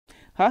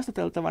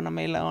Haastateltavana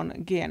meillä on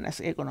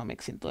GnS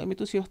Economicsin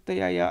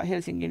toimitusjohtaja ja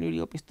Helsingin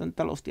yliopiston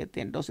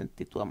taloustieteen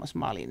dosentti Tuomas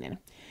Malinen.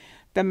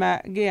 Tämä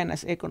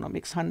GnS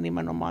Economicshan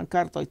nimenomaan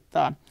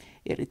kartoittaa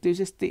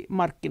erityisesti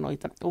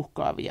markkinoita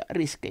uhkaavia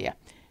riskejä.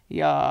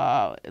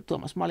 Ja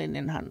Tuomas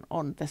Malinenhan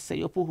on tässä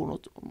jo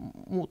puhunut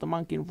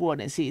muutamankin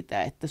vuoden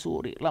siitä, että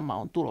suuri lama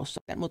on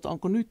tulossa. Mutta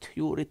onko nyt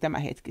juuri tämä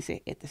hetki se,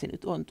 että se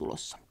nyt on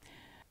tulossa?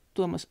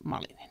 Tuomas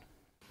Malinen.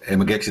 Ei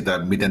me keksitä,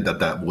 miten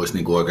tätä voisi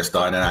niinku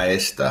oikeastaan enää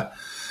estää.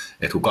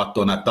 Et kun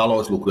katsoo näitä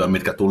talouslukuja,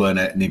 mitkä tulee,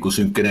 ne niinku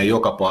synkkenee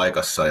joka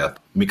paikassa. Ja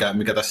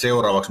mikä tässä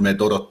seuraavaksi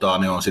meitä odottaa,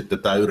 niin on sitten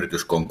tämä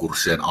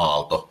yrityskonkurssien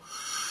aalto,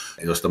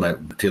 josta me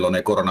silloin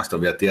ei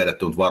koronasta vielä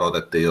tiedetty, mutta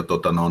varoitettiin jo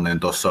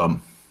tuossa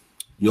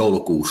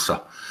joulukuussa,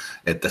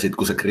 että sitten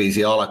kun se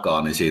kriisi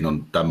alkaa, niin siinä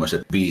on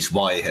tämmöiset 5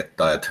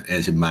 vaihetta, että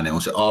ensimmäinen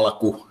on se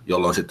alku,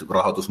 jolloin sitten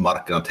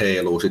rahoitusmarkkinat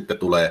heiluu, sitten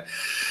tulee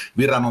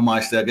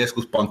viranomaisten ja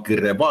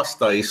keskuspankkien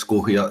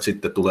vastaisku, ja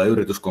sitten tulee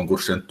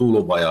yrityskonkurssien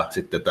tulva, ja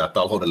sitten tämä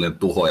taloudellinen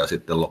tuho, ja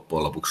sitten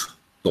loppujen lopuksi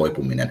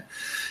toipuminen.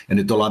 Ja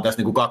nyt ollaan tässä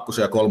niin kuin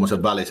 2. ja 3.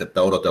 välissä,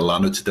 että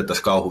odotellaan nyt sitten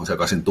tässä kauhun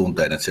sekaisin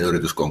tunteen, että se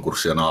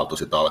yrityskonkurssien aalto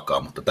sitten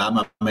alkaa, mutta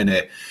tämä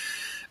menee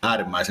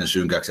äärimmäisen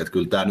synkäksi, että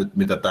kyllä tämä nyt,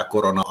 mitä tämä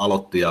korona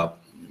aloitti, ja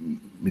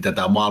mitä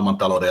tämä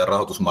maailmantalouden ja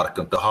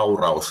rahoitusmarkkinoiden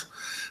hauraus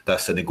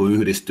tässä niin kuin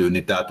yhdistyy,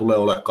 niin tämä tulee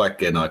olemaan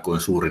kaikkein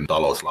aikojen suurin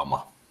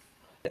talouslama.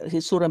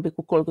 Siis suurempi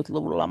kuin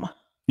 30-luvun lama.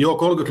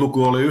 Joo,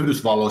 30-luku oli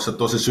Yhdysvalloissa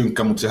tosi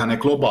synkkä, mutta sehän ei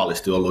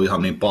globaalisti ollut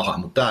ihan niin paha,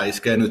 mutta tämä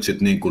iskee nyt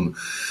sitten niin kuin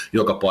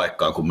joka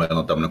paikkaan, kun meillä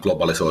on tämmöinen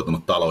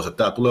globalisoitunut talous, että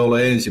tämä tulee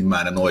olemaan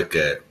ensimmäinen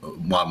oikea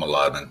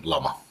maailmanlaajuinen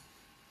lama.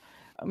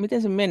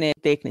 Miten se menee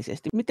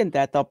teknisesti? Miten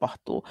tämä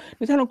tapahtuu?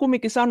 Nythän on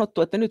kumminkin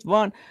sanottu, että nyt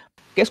vaan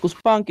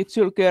keskuspankit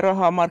sylkee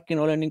rahaa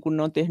markkinoille niin kuin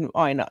ne on tehnyt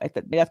aina,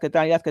 että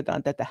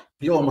jatketaan tätä.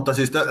 Joo, mutta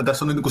siis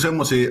tässä on niin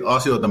semmoisia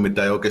asioita,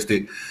 mitä ei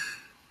oikeasti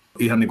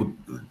ihan niin kuin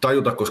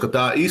tajuta, koska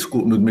tämä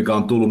isku nyt, mikä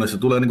on tullut, niin se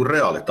tulee niin kuin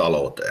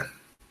reaalitalouteen.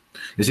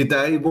 Ja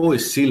sitä ei voi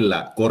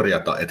sillä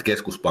korjata, että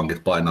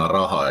keskuspankit painaa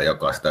rahaa ja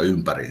jakaa sitä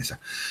ympäriinsä.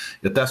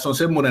 Ja tässä on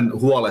semmoinen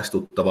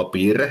huolestuttava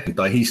piirre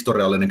tai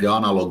historiallinenkin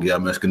analogia,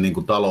 myöskin niin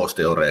kuin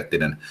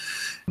talousteoreettinen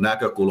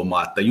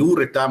näkökulma, että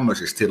juuri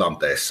tämmöisissä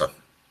tilanteissa,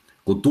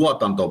 kun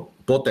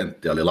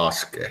tuotantopotentiaali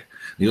laskee,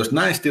 niin jos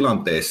näissä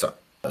tilanteissa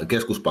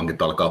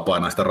keskuspankit alkaa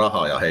painaa sitä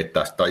rahaa ja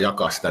heittää sitä,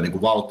 jakaa sitä niin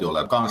kuin valtiolle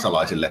ja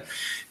kansalaisille,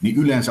 niin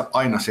yleensä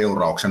aina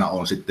seurauksena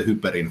on sitten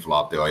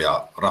hyperinflaatio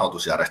ja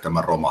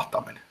rahoitusjärjestelmän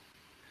romahtaminen.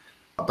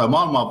 Tai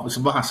maailma on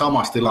vähän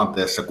samassa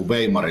tilanteessa kuin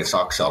Weimarin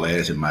Saksa oli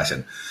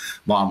ensimmäisen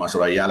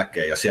maailmansodan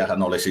jälkeen, ja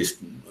siellähän oli siis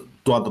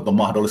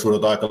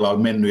tuotantomahdollisuudet aika lailla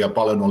mennyt ja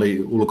paljon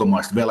oli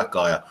ulkomaista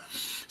velkaa, ja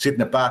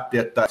sitten ne päätti,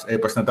 että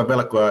eipäs näitä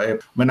velkoja ei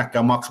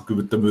mennäkään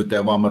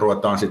maksukyvyttömyyteen, vaan me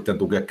ruvetaan sitten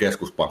tukea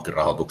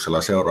keskuspankkirahoituksella,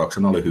 ja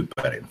seurauksena oli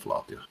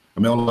hyperinflaatio.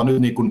 Ja me ollaan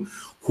nyt niin kuin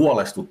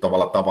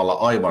huolestuttavalla tavalla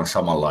aivan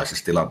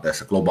samanlaisessa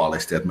tilanteessa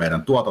globaalisti, että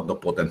meidän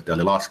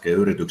tuotantopotentiaali laskee,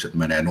 yritykset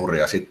menee nurin,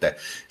 ja sitten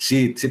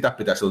sitä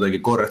pitäisi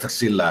jotenkin korjata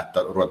sillä, että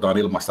ruvetaan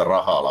ilmaista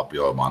rahaa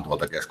lapioimaan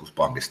tuolta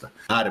keskuspankista.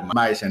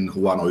 Äärimmäisen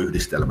huono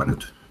yhdistelmä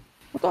nyt.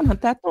 Mutta onhan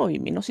tämä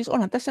toiminut. Siis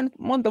onhan tässä nyt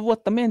monta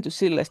vuotta menty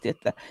silleesti,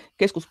 että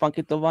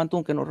keskuspankit on vaan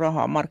tunkenut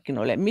rahaa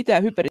markkinoille.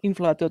 Mitään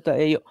hyperinflaatiota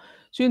ei ole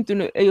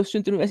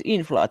syntynyt edes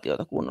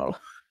inflaatiota kunnolla.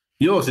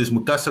 Joo, siis,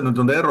 mutta tässä nyt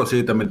on ero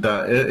siitä,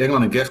 mitä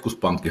Englannin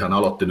keskuspankkihan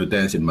aloitti nyt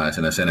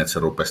ensimmäisenä sen, että se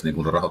rupesi niin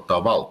kuin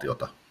rahoittaa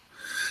valtiota.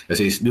 Ja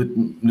siis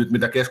nyt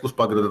mitä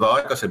keskuspankit on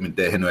aikaisemmin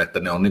tehnyt, että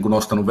ne on niin kuin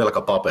nostanut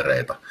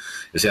velkapapereita.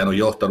 Ja sehän on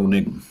johtanut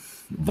niin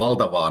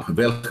valtavaan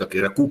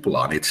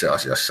velkakirjakuplaan itse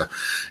asiassa.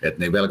 Että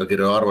niin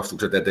velkakirjojen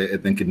arvostukset,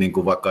 etenkin niin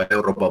kuin vaikka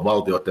Euroopan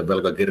valtioiden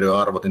velkakirjojen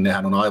arvot, niin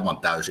nehän on aivan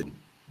täysin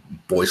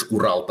pois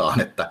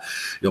uraltaan, että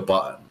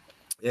jopa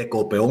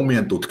EKP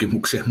omien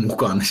tutkimuksien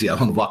mukaan niin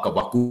siellä on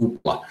vakava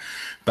kupla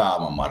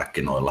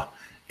pääomamarkkinoilla.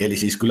 Eli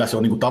siis kyllä se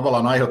on niin kuin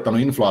tavallaan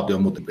aiheuttanut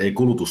inflaation, mutta ei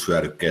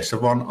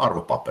kulutushyödykkeessä, vaan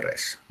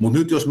arvopapereissa. Mutta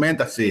nyt jos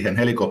mentäisiin siihen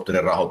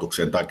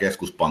helikopterirahoitukseen tai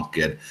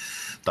keskuspankkien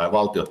tai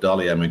valtioiden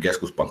alijäämien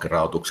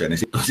keskuspankkirahoitukseen, niin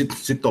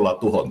sitten ollaan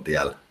tuhon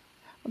tiellä.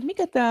 Mutta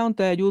mikä tämä on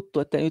tämä juttu,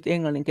 että nyt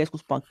Englannin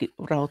keskuspankki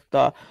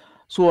rahoittaa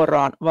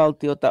suoraan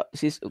valtiota?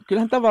 Siis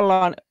kyllähän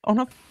tavallaan,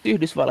 onhan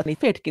Yhdysvallat niin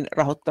Fedkin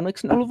rahoittanut, eikö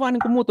ne ollut vain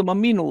niin kuin muutaman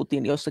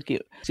minuutin jossakin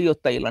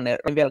sijoittajilla ne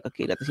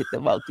velkakirjat ja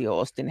sitten valtio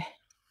osti ne?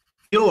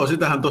 Joo,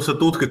 sitähän tuossa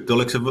tutkittiin,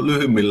 oliko se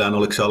lyhyimmillään,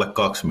 oliko se alle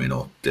 2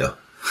 minuuttia?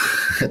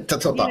 Että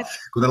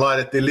kun ne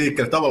laitettiin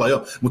liikkeelle, tavallaan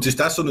joo, mutta siis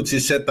tässä on nyt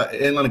siis se, että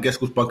Englannin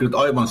keskuspankki nyt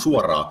aivan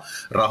suoraan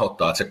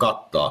rahoittaa, että se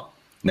kattaa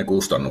ne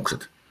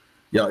kustannukset.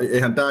 Ja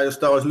eihän tämä, jos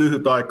tämä olisi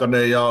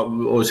lyhytaikainen ja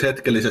olisi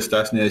hetkellisestä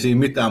tässä, niin ei siinä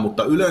mitään,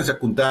 mutta yleensä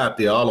kun tämä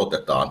tie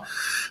aloitetaan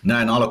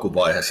näin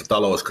alkuvaiheessa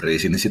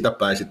talouskriisi, niin sitä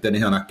päin sitten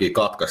ihan äkkiä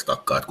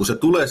katkaistakaan. Että kun se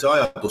tulee se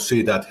ajatus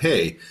siitä, että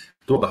hei,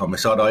 tuotahan me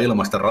saadaan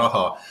ilmaista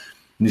rahaa,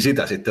 niin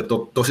sitä sitten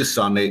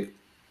tosissaan, niin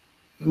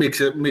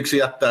miksi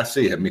jättää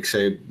siihen, miksi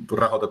ei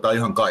rahoiteta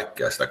ihan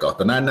kaikkea sitä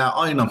kautta. Näin nämä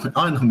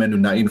aina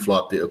mennyt nämä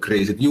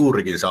inflaatiokriisit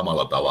juurikin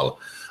samalla tavalla.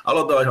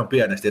 Aloitetaan ihan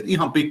pienesti, että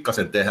ihan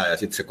pikkasen tehdään ja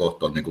sitten se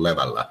kohta on niin kuin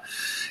levällään.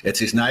 Että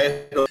siis nämä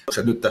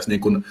ehdotukset nyt tässä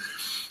niin kuin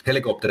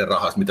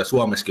helikopterirahasta, mitä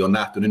Suomessakin on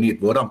nähty, niin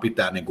niitä voidaan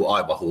pitää niin kuin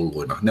aivan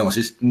hulluina. Ne on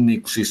siis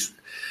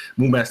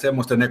mun mielestä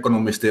semmoisten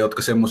ekonomistia,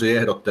 jotka semmoisia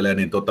ehdottelee,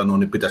 niin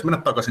pitäisi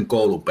mennä takaisin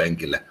koulun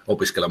penkille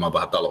opiskelemaan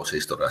vähän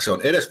taloushistoriaa. Se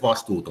on edes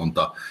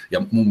vastuutonta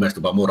ja mun mielestä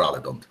jopa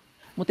moraalitonta.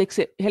 Mutta eikö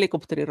se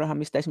helikopteriraha,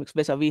 mistä esimerkiksi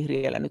Vesa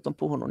Vihriälä nyt on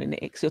puhunut, niin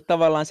eikö se ole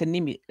tavallaan sen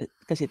nimi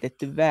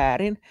käsitetty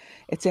väärin?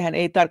 Että sehän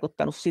ei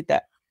tarkoittanut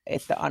sitä,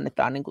 että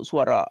annetaan niin kuin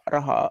suoraa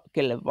rahaa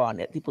kelle vaan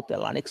ja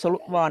tiputellaan. Eikö se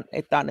ollut vaan,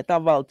 että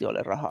annetaan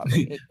valtiolle rahaa?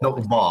 No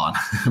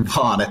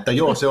vaan, että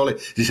joo, se oli,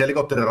 siis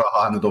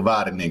helikopterirahahan nyt on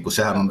väärin, niin kuin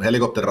sehän on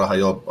helikopteriraha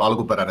jo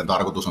alkuperäinen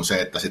tarkoitus on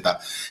se, että sitä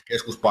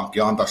keskuspankki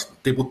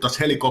tiputtaisi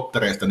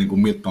helikoptereista, niin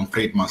kuin Milton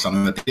Friedman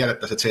sanoi, että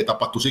tiedettäisiin, että se ei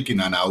tapahtuisi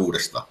ikinä enää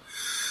uudestaan.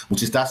 Mutta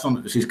siis tässä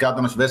on, siis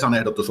käytännössä Vesan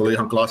ehdotus oli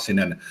ihan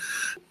klassinen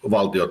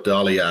valtioiden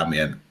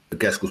alijäämien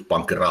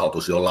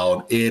keskuspankkirahoitus, jolla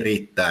on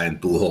erittäin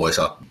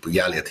tuhoisat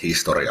jäljet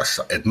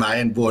historiassa. Et mä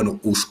en voinut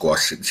uskoa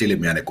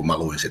silmiäni, kun mä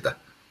luin sitä.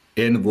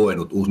 En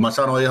voinut uskoa. Mä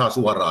sanoin ihan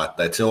suoraan,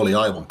 että se oli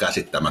aivan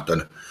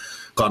käsittämätön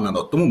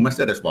kannanotto, mun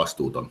mielestä edes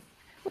vastuuton.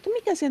 Mutta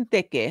mikä sen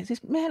tekee?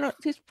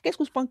 Siis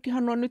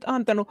keskuspankkihan on nyt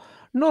antanut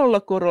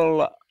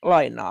nollakorolla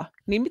lainaa,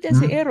 niin miten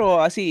se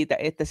eroaa siitä,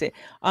 että se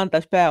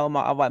antaisi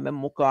pääoma-avaimen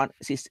mukaan,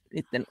 siis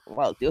niiden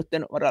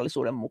valtioiden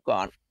varallisuuden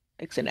mukaan,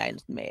 eikö se näin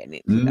nyt mene?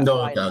 Niin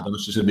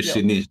käytännössä se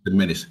vissiin niin sitten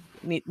menisi.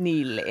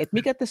 Niille. Et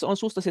mikä tässä on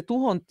susta se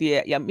tuhon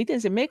tie ja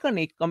miten se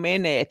mekaniikka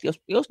menee, että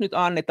jos nyt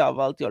annetaan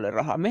valtiolle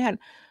rahaa, mehän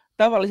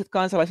tavalliset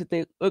kansalaiset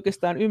ei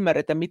oikeastaan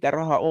ymmärretä, mitä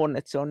raha on,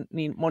 että se on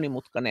niin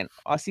monimutkainen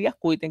asia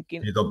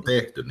kuitenkin. Niitä on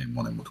tehty niin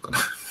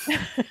monimutkainen.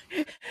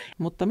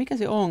 Mutta mikä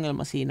se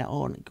ongelma siinä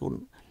on,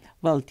 kun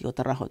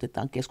valtiota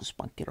rahoitetaan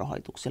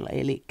keskuspankkirahoituksella,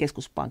 eli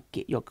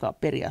keskuspankki, joka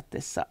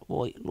periaatteessa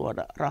voi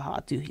luoda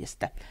rahaa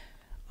tyhjästä,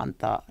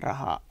 antaa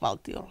rahaa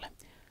valtiolle.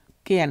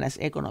 GnS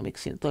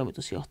Economicsin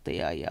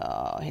toimitusjohtaja ja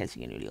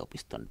Helsingin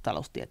yliopiston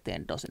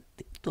taloustieteen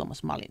dosentti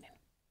Tuomas Malinen.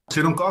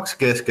 Siinä on kaksi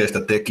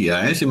keskeistä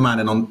tekijää.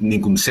 Ensimmäinen on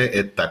niin kuin se,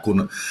 että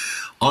kun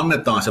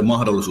annetaan se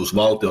mahdollisuus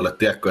valtiolle,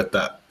 tiedätkö,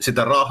 että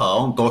sitä rahaa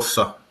on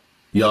tossa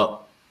ja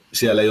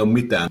siellä ei ole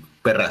mitään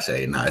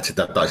peräseinää, että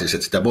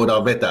sitä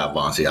voidaan vetää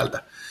vaan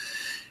sieltä,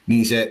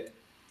 niin se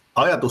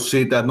ajatus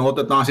siitä, että no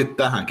otetaan sitten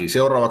tähänkin.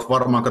 Seuraavaksi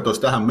varmaan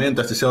katsoisi tähän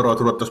mentäisiin,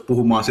 seuraavaksi ruvettaisiin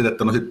puhumaan siitä,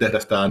 että no sitten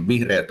tehdään tämä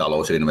vihreä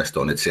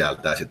talousinvestoinnit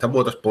sieltä ja sitten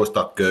voitaisiin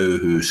poistaa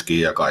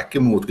köyhyyskin ja kaikki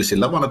muutkin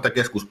sillä vaan, että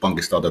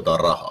keskuspankista otetaan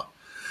rahaa.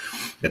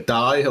 Ja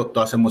tämä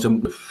aiheuttaa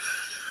semmoisen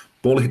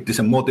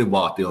poliittisen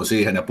motivaation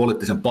siihen ja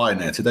poliittisen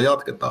paineen, että sitä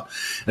jatketaan.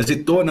 Ja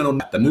sitten toinen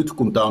on, että nyt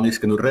kun tämä on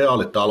iskenyt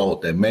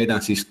reaalitalouteen,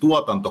 meidän siis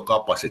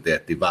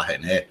tuotantokapasiteetti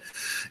vähenee.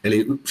 Eli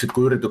sitten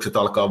kun yritykset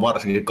alkaa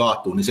varsinkin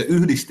kaatua, niin se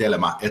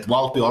yhdistelmä, että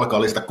valtio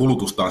alkaa lisätä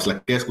kulutustaan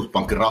sillä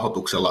keskuspankin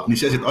rahoituksella, niin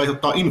se sitten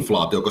aiheuttaa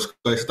inflaatio, koska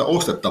ei sitä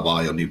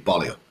ostettavaa ei ole niin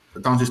paljon.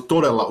 Tämä on siis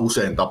todella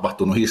usein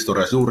tapahtunut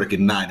historiassa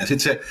juurikin näin. Ja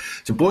sitten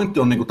se pointti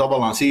on niinku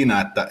tavallaan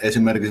siinä, että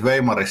esimerkiksi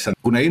Weimarissa,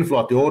 kun ne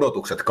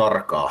inflaatio-odotukset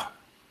karkaa,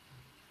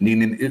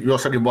 niin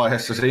jossakin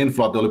vaiheessa se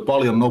inflaatio oli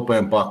paljon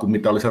nopeampaa kuin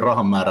mitä oli se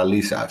rahan määrän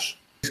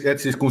lisäys. Et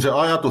siis kun se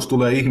ajatus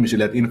tulee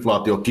ihmisille, että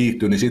inflaatio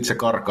kiihtyy, niin sitten se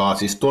karkaa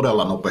siis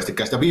todella nopeasti.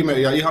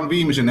 Ja ihan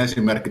viimeisin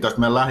esimerkki tästä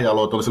meidän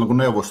lähialueelta oli silloin, kun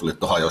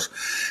Neuvostoliitto hajosi,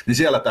 niin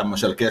siellä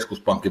tämmöisellä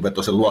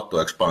keskuspankkivetoisen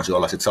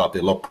luottoekspansiolla sitten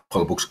saatiin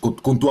loppujen lopuksi,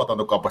 kun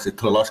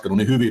tuotantokapasiteetti oli laskenut,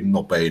 niin hyvin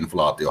nopea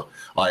inflaatio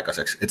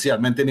aikaiseksi. Et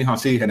siellä mentiin ihan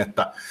siihen,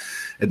 että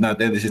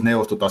näitä entisissä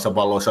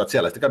neuvostotasavalloissa, että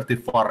siellä sitten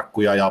käytettiin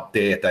farkkuja ja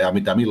teetä ja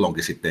mitä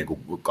milloinkin sitten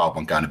kun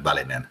kaupankäynnin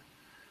välineen.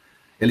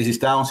 Eli siis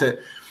tämä on se,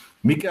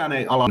 mikään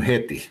ei ala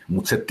heti,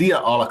 mutta se tie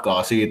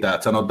alkaa siitä,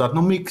 että sanotaan, että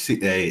no miksi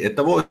ei,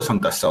 että voisihan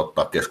tässä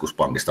ottaa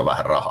keskuspankista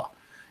vähän rahaa.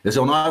 Ja se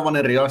on aivan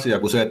eri asia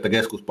kuin se, että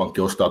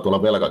keskuspankki ostaa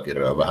tuolla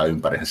velkakirjoja vähän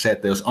ympäri. Se,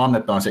 että jos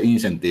annetaan se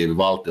insentiivi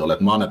valtiolle,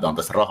 että me annetaan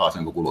tästä rahaa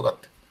sen, kun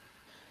kulutatte.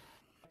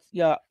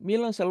 Ja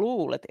milloin sä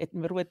luulet, että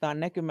me ruvetaan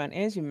näkymään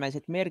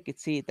ensimmäiset merkit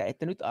siitä,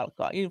 että nyt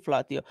alkaa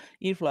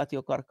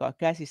inflaatio karkaa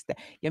käsistä,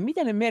 ja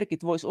mitä ne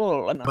merkit vois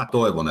olla? Mä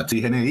toivon, että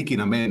siihen ei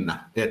ikinä mennä,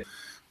 että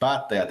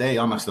päättäjät ei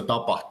anna sitä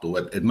tapahtua.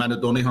 Et mä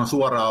nyt on ihan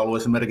suoraan ollut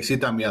esimerkiksi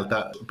sitä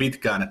mieltä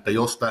pitkään, että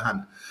jos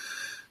tähän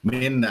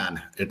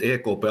mennään, että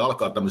EKP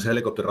alkaa tämmöisen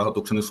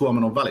helikopterirahoituksen, niin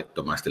Suomen on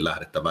välittömästi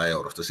lähdettävä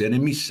eurosta. Siihen ei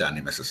missään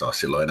nimessä saa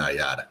silloin enää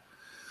jäädä.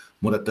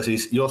 Mutta että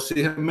siis jos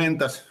siihen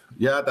mentäisiin,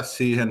 jäätäisiin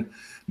siihen,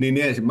 niin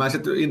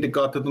ensimmäiset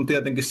indikaatiot on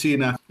tietenkin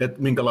siinä,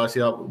 että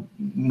minkälaisia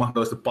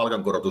mahdollisesti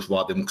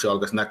palkankorotusvaatimuksia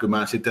alkaisi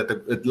näkymään sitten,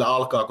 että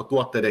alkaako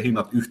tuotteiden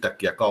hinnat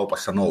yhtäkkiä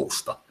kaupassa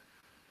nousta.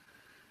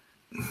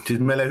 Siis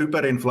meillä ei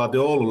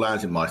hyperinflaatio ollut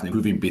länsimaissa niin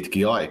hyvin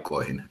pitkiin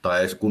aikoihin, tai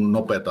edes kun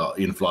nopeata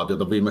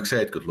inflaatiota viimeksi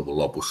 70-luvun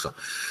lopussa.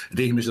 Et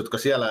ihmiset, jotka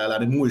siellä elää,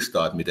 niin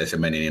muistaa, että miten se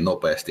meni niin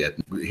nopeasti,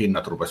 että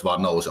hinnat rupesivat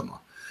vaan nousemaan.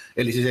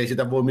 Eli siis ei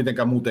sitä voi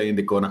mitenkään muuten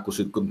indikoida,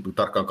 kun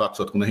tarkkaan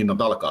katsoo, että kun ne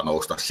hinnat alkaa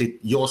nousta,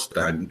 jos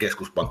tähän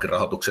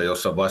keskuspankkirahoitukseen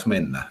jossain vaiheessa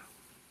mennään.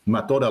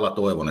 Mä todella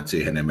toivon, että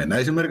siihen ei mennä.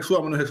 Esimerkiksi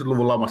Suomen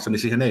 90-luvun lamassa niin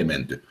siihen ei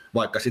menty,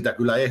 vaikka sitä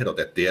kyllä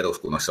ehdotettiin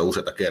eduskunnassa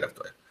useita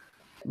kertoja.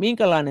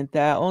 Minkälainen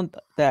tämä on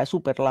tämä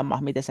superlama,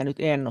 mitä sä nyt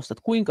ennustat?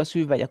 Kuinka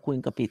syvä ja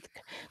kuinka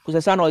pitkä? Kun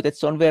sä sanoit, että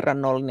se on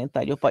verrannollinen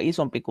tai jopa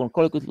isompi kuin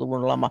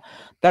 30-luvun lama,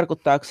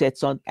 tarkoittaako se, että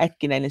se on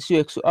äkkinäinen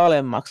syöksy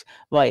alemmaksi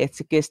vai että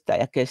se kestää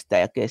ja kestää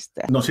ja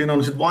kestää? No siinä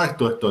on sitten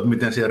vaihtoehto, että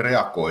miten siihen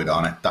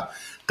reagoidaan, että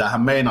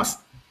tämähän meinasi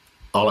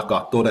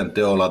alkaa toden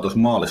teolla tuossa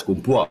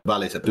maaliskuun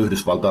puoliväliset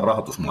Yhdysvaltain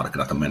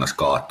rahoitusmarkkinat meinasi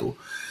kaatuu.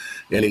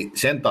 Eli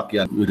sen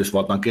takia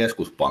Yhdysvaltain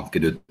keskuspankki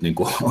nyt niin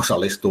kuin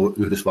osallistuu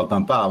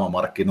Yhdysvaltain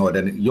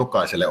pääomamarkkinoiden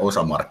jokaiselle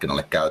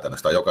osamarkkinalle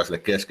käytännössä tai jokaiselle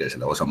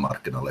keskeiselle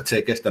osamarkkinalle. Et se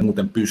ei kestä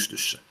muuten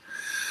pystyssä.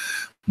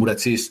 Mutta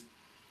siis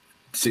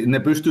ne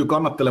pystyy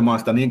kannattelemaan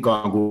sitä niin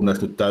kauan,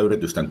 kunnes nyt tämä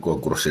yritysten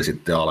konkurssi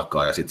sitten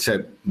alkaa ja sitten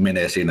se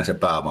menee siinä se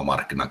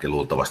pääomamarkkinakin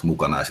luultavasti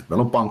mukana ja sitten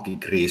meillä on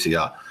pankkikriisi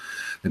ja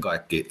ne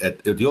kaikki.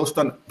 Et jos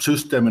tämän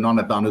systeemin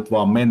annetaan nyt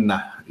vaan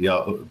mennä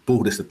ja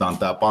puhdistetaan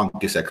tämä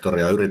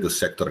pankkisektori ja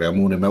yrityssektori ja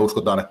muu, niin me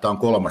uskotaan, että tämä on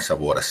 3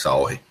 vuodessa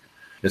ohi.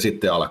 Ja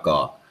sitten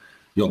alkaa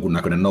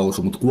jonkunnäköinen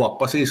nousu, mutta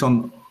kuoppa siis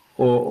on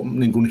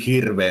niin kuin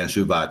hirveän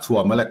syvä. Et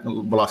Suomelle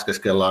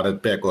laskeskellaan,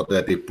 että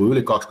PKT tippuu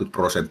yli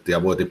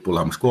 20%, voi tippua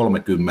lähemmäs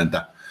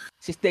 30%.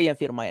 Siis teidän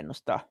firma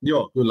ennustaa?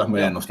 Joo, kyllä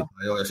me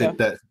ennustetaan. Joo. Ja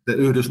sitten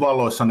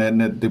Yhdysvalloissa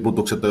ne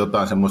tiputukset on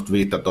jotain semmoista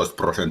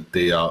 15%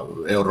 ja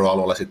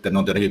euroalueella sitten ne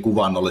on tietenkin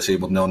kuvannollisia,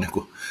 mutta ne on niin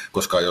kuin,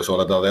 koska jos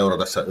oletaan, että euro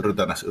tässä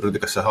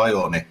rytikässä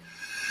hajoaa,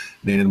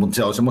 niin mutta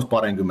se on semmoista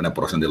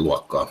 20%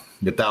 luokkaa.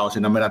 Ja tämä on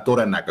siinä meidän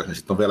todennäköisesti.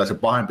 Sitten on vielä se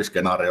pahempi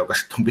skenaario, joka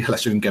sitten on vielä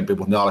synkempi,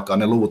 mutta ne alkaa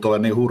ne luvut olla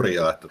niin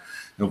hurjaa, että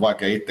ne on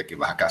vaikea itsekin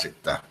vähän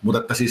käsittää. Mutta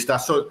että siis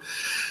tässä on,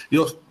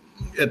 jos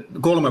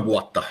 3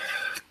 vuotta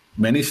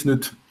menisi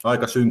nyt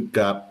aika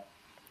synkkää,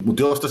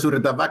 mutta jos tässä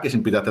yritetään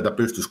väkisin pitää tätä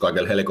pystyssä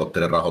kaikella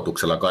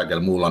helikopterirahoituksella ja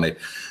kaikella muulla, niin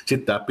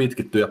sitten tämä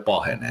pitkittyy ja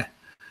pahenee.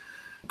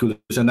 Kyllä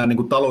se näin niin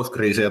kuin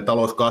talouskriisin ja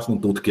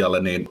talouskasvun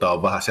tutkijalle, niin tämä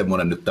on vähän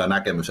semmoinen nyt tämä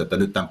näkemys, että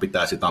nyt tämän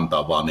pitää sitten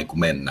antaa vaan niin kuin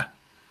mennä.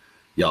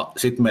 Ja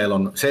sitten meillä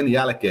on sen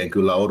jälkeen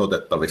kyllä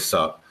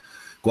odotettavissa,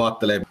 kun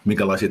ajattelee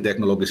minkälaisia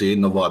teknologisia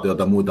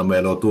innovaatioita ja muita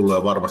meillä on tullut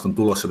ja varmasti on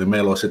tulossa, niin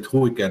meillä on sitten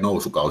huikea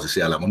nousukausi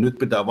siellä, mutta nyt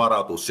pitää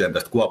varautua siihen, että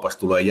tästä kuopasta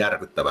tulee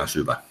järkyttävän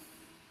syvä.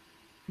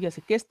 Ja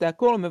se kestää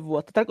 3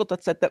 vuotta.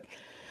 Tarkoitatko, että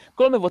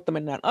 3 vuotta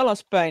mennään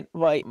alaspäin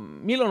vai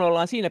milloin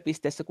ollaan siinä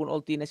pisteessä, kun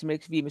oltiin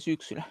esimerkiksi viime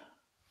syksynä?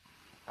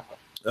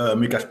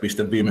 Mikäs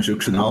piste viime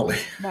syksynä oli?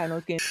 Mä en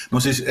oikein. No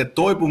siis, että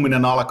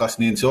toipuminen alkaisi,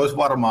 niin se olisi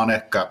varmaan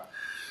ehkä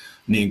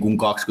niin kuin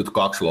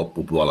 22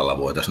 loppupuolella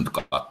voitaisiin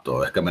nyt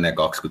katsoa. Ehkä menee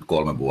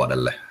 23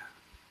 vuodelle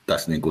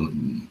tässä niin kuin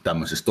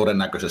tämmöisessä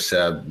todennäköisessä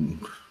ja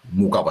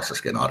mukavassa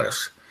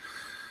skenaariossa.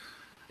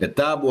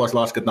 Tämä vuosi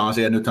lasketaan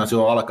siihen, nythän se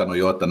on alkanut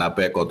jo, että nämä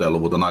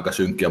PKT-luvut on aika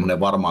synkkiä, mutta ne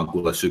varmaan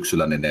kuule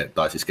syksyllä, niin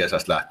tai siis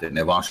kesästä lähtien,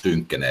 ne vaan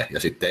synkkenee. Ja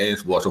sitten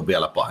ensi vuosi on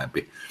vielä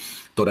pahempi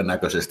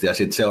todennäköisesti. Ja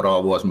sitten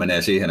seuraava vuosi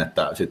menee siihen,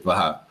 että sitten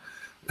vähän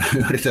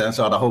yritetään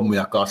saada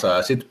hommia kasaan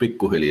ja sitten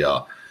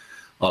pikkuhiljaa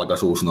alkaa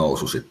uusi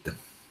nousu sitten.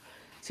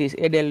 Siis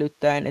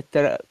edellyttäen,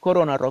 että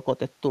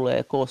koronarokote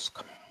tulee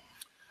koska?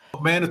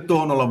 Me ei nyt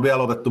tuohon olla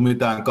vielä otettu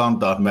mitään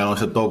kantaa, että meillä on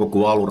se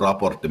toukokuun alun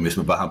raportti,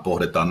 missä me vähän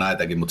pohditaan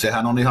näitäkin, mutta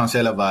sehän on ihan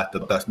selvää, että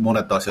tästä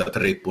monet asiat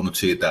riippuu nyt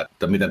siitä,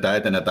 että miten tämä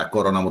etenee tämä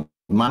korona, mutta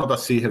mä en ota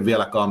siihen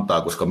vielä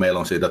kantaa, koska meillä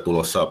on siitä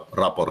tulossa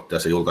raportti ja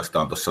se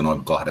julkaistaan tuossa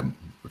noin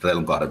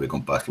reilun 2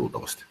 viikon päästä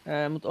luultavasti.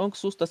 Mutta onko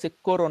susta se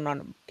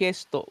koronan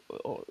kesto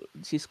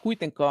siis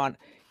kuitenkaan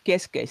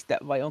keskeistä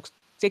vai onko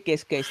se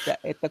keskeistä,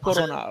 että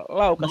korona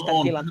laukaisi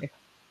tämän tilanteen?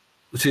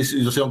 Siis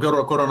jos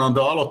on korona on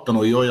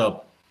aloittanut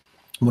jo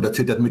mutta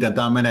sitten, että miten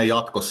tämä menee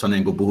jatkossa,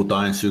 niin kun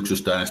puhutaan ensi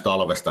syksystä ja ensi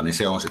talvesta, niin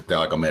se on sitten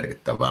aika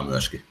merkittävää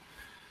myöskin.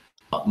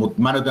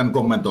 Mutta mä nyt en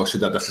kommentoi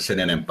sitä tässä sen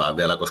enempää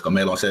vielä, koska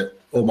meillä on se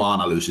oma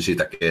analyysi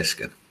siitä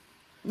kesken.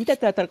 Mitä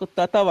tämä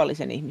tarkoittaa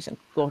tavallisen ihmisen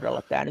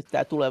kohdalla,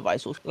 tämä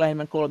tulevaisuus,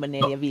 lähemmän 3,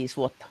 4, 5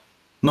 vuotta?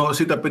 No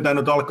sitä pitää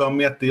nyt alkaa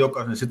miettiä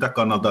jokaisen sitä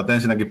kannalta, että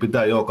ensinnäkin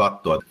pitää jo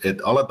katsoa,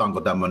 että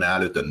aletaanko tämmöinen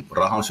älytön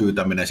rahan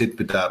syytäminen, sitten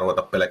pitää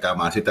ruveta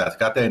pelkäämään sitä, että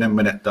käteinen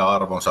menettää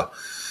arvonsa.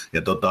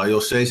 Ja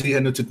jos ei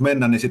siihen nyt sitten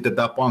mennä, niin sitten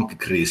tämä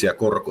pankkikriisi ja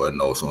korkojen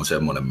nousu on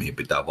semmoinen, mihin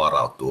pitää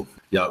varautua.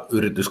 Ja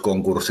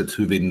yrityskonkurssit,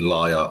 hyvin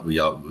laaja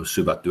ja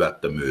syvä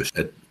työttömyys.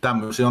 Että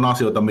tämmöisiä on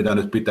asioita, mitä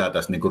nyt pitää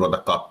tässä niin ruveta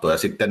katsoa. Ja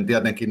sitten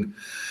tietenkin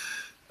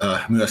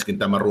myöskin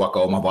tämä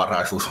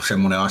ruokaomavaraisuus on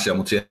semmoinen asia,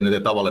 mutta siihen nyt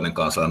ei tavallinen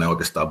kansalainen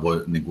oikeastaan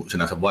voi niin kuin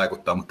sinänsä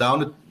vaikuttaa. Mutta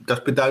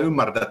tässä pitää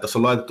ymmärtää, että tässä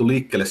on laitettu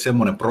liikkeelle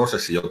semmoinen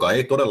prosessi, joka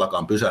ei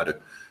todellakaan pysähdy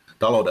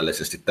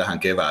taloudellisesti tähän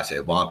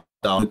kevääseen, vaan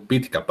tämä on nyt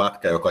pitkä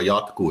pätkä, joka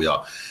jatkuu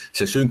ja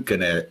se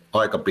synkkenee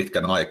aika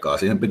pitkän aikaa.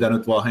 Siihen pitää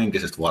nyt vaan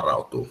henkisesti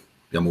varautua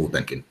ja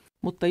muutenkin.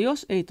 Mutta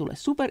jos ei tule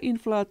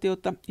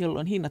superinflaatiota,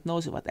 jolloin hinnat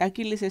nousevat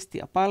äkillisesti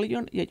ja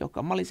paljon ja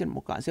joka Malisen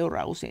mukaan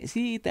seuraa usein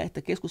siitä,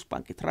 että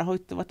keskuspankit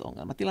rahoittavat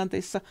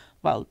ongelmatilanteissa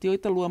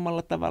valtioita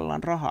luomalla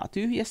tavallaan rahaa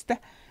tyhjästä,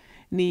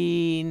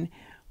 niin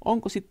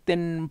onko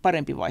sitten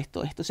parempi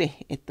vaihtoehto se,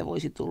 että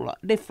voisi tulla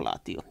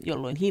deflaatio,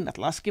 jolloin hinnat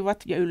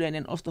laskevat ja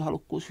yleinen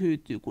ostohalukkuus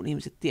hyytyy, kun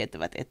ihmiset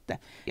tietävät, että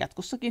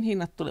jatkossakin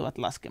hinnat tulevat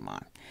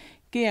laskemaan?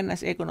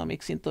 GnS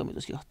Economicsin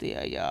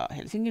toimitusjohtaja ja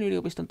Helsingin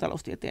yliopiston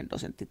taloustieteen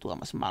dosentti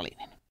Tuomas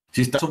Malinen.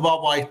 Siis tässä on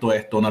vaan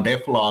vaihtoehtona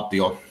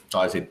deflaatio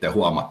tai sitten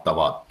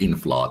huomattava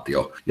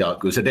inflaatio. Ja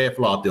kyllä se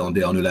deflaatio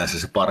on yleensä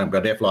se parempi.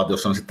 Ja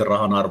deflaatiossa on sitten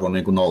rahan arvo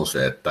niin kuin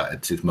nousee. Että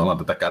siis me ollaan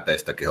tätä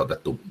käteistä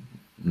kehotettu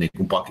niin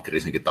kuin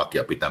pankkikriisinkin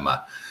takia pitämään.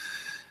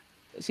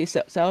 Siis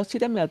sä oot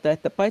sitä mieltä,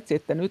 että paitsi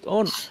että nyt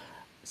on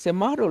se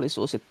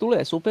mahdollisuus, että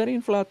tulee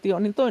superinflaatio,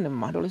 niin toinen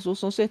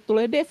mahdollisuus on se, että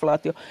tulee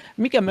deflaatio,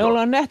 mikä me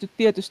ollaan nähty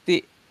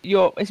tietysti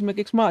jo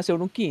esimerkiksi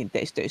maaseudun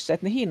kiinteistöissä,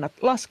 että ne hinnat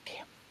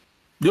laskee.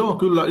 Joo,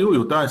 kyllä,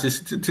 tämä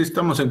siis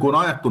tämmöisen, kun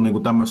on ajettu niin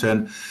kuin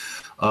tämmöiseen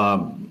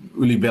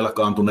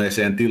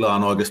ylivelkaantuneeseen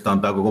tilaan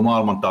oikeastaan tämä koko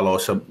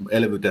maailmantalous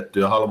elvytetty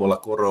ja halvoilla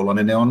koroilla,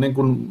 niin ne on niin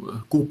kuin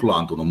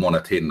kuplaantunut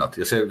monet hinnat,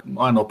 ja se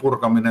ainoa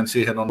purkaminen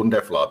siihen on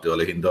deflaatio,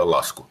 eli hintojen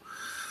lasku.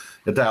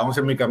 Ja tämä on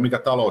se, mikä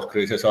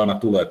talouskriisissä aina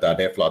tulee, tämä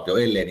deflaatio,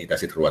 ellei niitä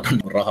sitten ruveta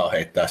rahaa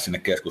heittää sinne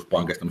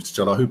keskuspankista, mistä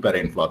se on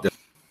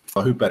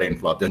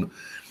hyperinflaatio.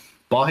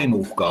 Pahin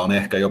uhka on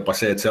ehkä jopa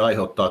se, että se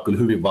aiheuttaa kyllä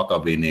hyvin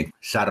vakavia niin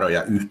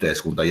säröjä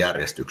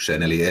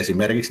yhteiskuntajärjestykseen. Eli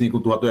esimerkiksi niin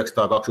kuin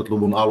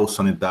 1920-luvun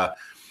alussa niin tämä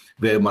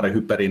Weimarin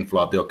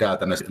hyperinflaatio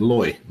käytännössä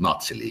loi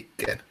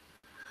natsiliikkeen.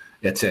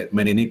 Että se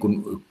meni niin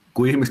kuin,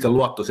 kun ihmisten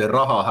luotto siihen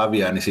rahaa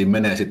häviää, niin siinä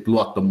menee sitten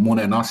luotto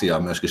monen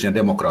asiaan myöskin siihen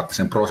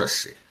demokraattiseen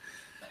prosessiin.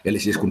 Eli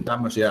siis kun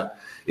tämmöisiä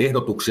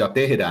ehdotuksia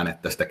tehdään,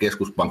 että sitä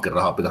keskuspankin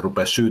rahaa pitää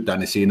rupea syytään,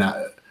 niin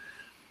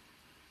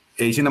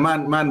siinä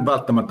mä en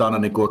välttämättä aina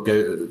niin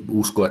oikein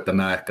usko, että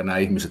nämä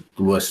ihmiset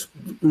tulisi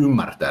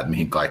ymmärtää, että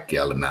mihin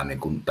kaikkialle nämä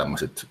niin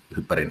tämmöiset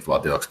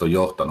hyperinflaatioakset on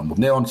johtanut,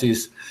 mutta ne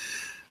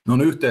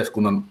on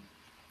yhteiskunnan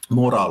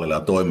moraalille ja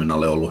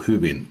toiminnalle ollut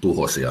hyvin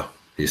tuhoisia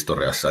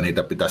historiassa.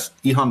 Niitä pitäisi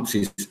ihan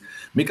siis,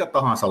 mikä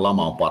tahansa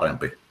lama on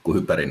parempi kuin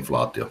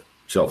hyperinflaatio,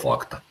 se on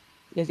fakta.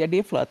 Ja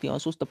deflaatio on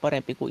susta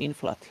parempi kuin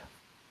inflaatio?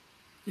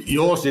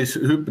 Joo, siis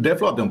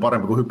deflaatio on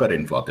parempi kuin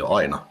hyperinflaatio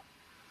aina.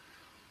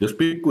 Jos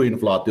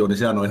pikkuinflaatio, niin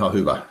sehän on ihan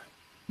hyvä.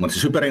 Mutta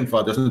siis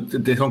hyperinflaatio,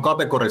 se on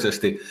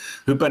kategorisesti,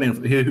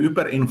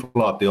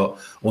 hyperinflaatio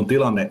on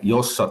tilanne,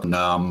 jossa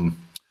nämä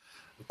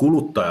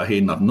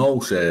kuluttajahinnat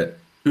nousee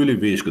yli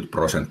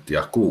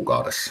 50%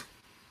 kuukaudessa.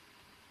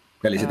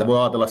 Eli sitä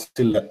voi ajatella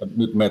sillä, että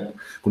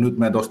kun nyt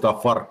menet ostaa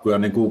farkkuja,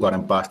 niin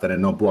kuukauden päästä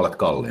niin ne on puolet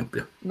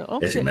kalliimpia. No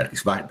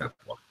esimerkiksi vähintään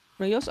puolet.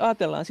 No jos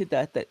ajatellaan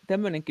sitä, että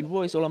tämmöinenkin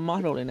voisi olla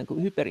mahdollinen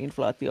kuin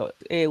hyperinflaatio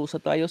EU-ssa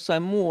tai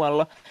jossain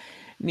muualla,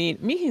 niin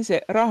mihin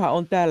se raha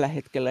on tällä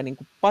hetkellä niin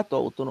kuin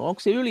patoutunut?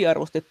 Onko se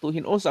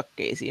yliarvostettuihin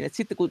osakkeisiin? Et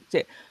sitten kun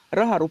se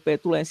raha rupeaa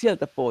tulemaan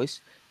sieltä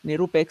pois, niin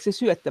rupeeko se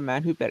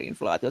syöttämään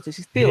hyperinflaatiota?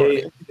 Siis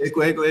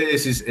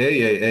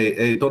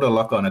ei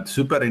todellakaan. Että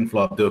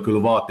hyperinflaatio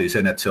kyllä vaatii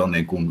sen, että se on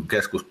niin kuin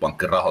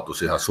keskuspankin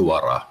rahoitus ihan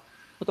suoraan.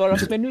 Mutta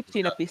ollaanko me nyt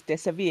siinä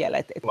pisteessä vielä?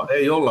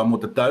 Ei olla,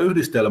 mutta tämä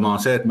yhdistelmä on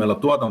se, että meillä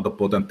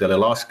tuotantopotentiaali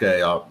laskee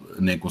ja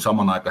niin kuin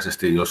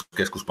samanaikaisesti, jos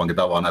keskuspankit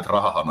avaa näitä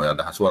rahahanoja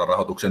tähän suoraan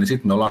rahoitukseen, niin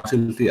sitten me ollaan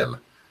sillä tiellä.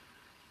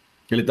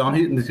 Eli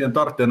siihen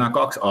tarvitsee nämä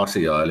kaksi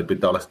asiaa, eli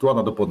pitää olla se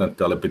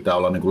tuotantopotentiaali, pitää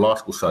olla niin kuin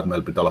laskussa, että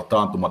meillä pitää olla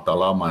taantumatta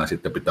lama ja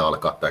sitten pitää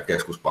alkaa tämä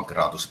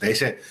keskuspankkirahoitus. Että ei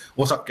se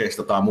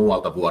osakkeista tai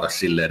muualta vuoda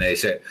silleen, ei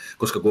se,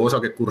 koska kun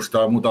osakekurssi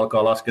tai muuta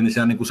alkaa laskea, niin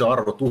sehän niin kuin se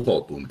arvo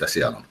tuhoutuu, mitä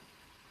siellä on.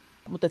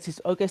 Mutta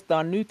siis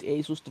oikeastaan nyt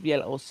ei susta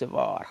vielä ole se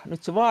vaara.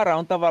 Nyt se vaara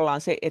on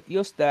tavallaan se, että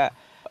jos tämä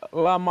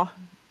lama,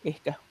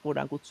 ehkä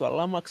voidaan kutsua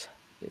lamaksi,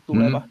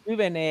 tuleva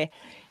hyvenee,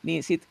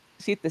 niin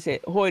sitten se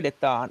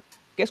hoidetaan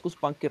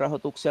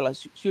keskuspankkirahoituksella,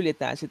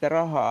 syljetään sitä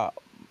rahaa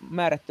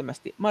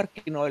määrättömästi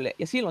markkinoille,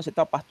 ja silloin se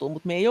tapahtuu,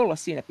 mutta me ei olla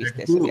siinä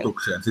pisteessä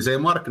kulutukseen, vielä. Siis ei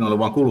markkinoille,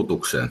 vaan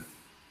kulutukseen.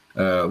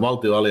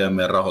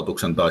 Valtioalijäämien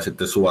rahoituksen tai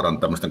sitten suoran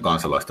tämmöisten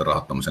kansalaisten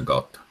rahoittamisen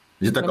kautta.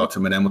 Sitä kautta se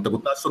menee, mutta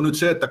kun tässä on nyt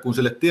se, että kun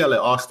sille tielle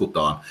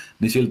astutaan,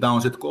 niin siltä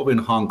on sitten kovin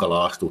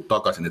hankala astua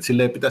takaisin, että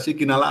sille ei pitäisi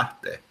ikinä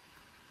lähteä.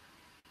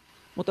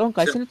 Mutta on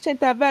kai se nyt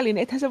sentään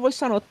väline, ethän se voi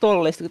sanoa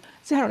tolleista.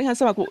 Sehän on ihan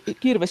sama kuin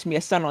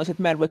kirvesmies sanoisi,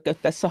 että mä en voi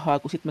käyttää sahaa,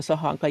 kun sitten mä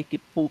sahaan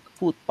kaikki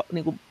puut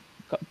niin kuin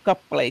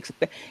kappaleiksi.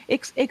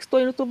 Eikö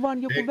toi nyt ole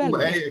vaan joku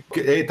väline?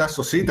 Ei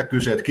tässä ole siitä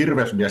kyse, että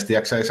kirvesmies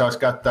ei saisi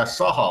käyttää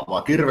sahaa,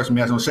 vaan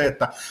kirvesmies on se,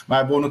 että mä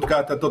en voinut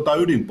käyttää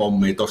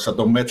ydinpommia tuossa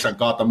tuon metsän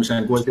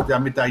kaatamiseen, kun ei jää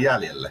mitään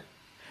jäljelle.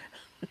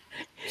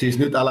 Siis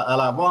nyt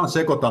älä vaan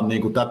sekoita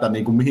tätä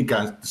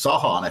mihinkään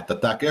sahaan, että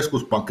tämä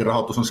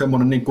keskuspankkirahoitus on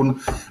semmoinen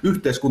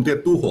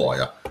yhteiskuntien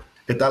tuhoaja.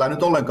 Että älä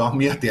nyt ollenkaan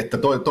mieti, että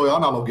toi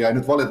analogia ei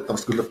nyt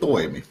valitettavasti kyllä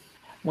toimi.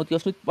 Mutta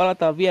jos nyt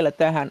palataan vielä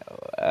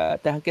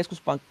tähän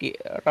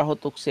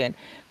keskuspankkirahoitukseen,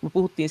 me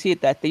puhuttiin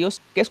siitä, että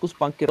jos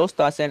keskuspankki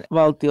ostaa sen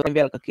valtion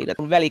velkakirjat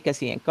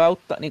välikäsien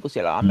kautta, niin kuin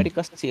siellä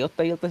Amerikassa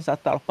sijoittajilta, se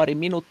saattaa olla pari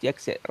minuuttia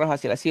se raha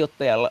siellä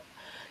sijoittajalla,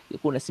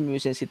 kunnes se myy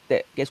sen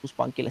sitten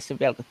keskuspankille sen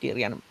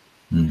velkakirjan,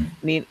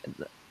 niin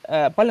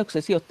paljonko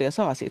se sijoittaja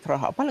saa siitä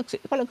rahaa?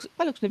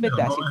 Paljonko ne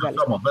vetää siitä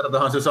välistä? Saman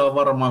vertahan se saa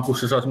varmaan, kun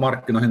se saisi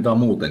markkinahintaa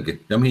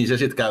muutenkin. Ja mihin se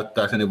sitten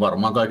käyttää sen, niin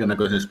varmaan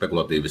kaikennäköisen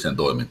spekulatiiviseen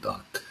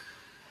toimintaan.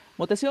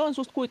 Mutta se on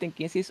susta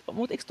kuitenkin, siis,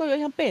 mutta eikö toi ole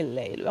ihan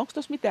pelleily? Onko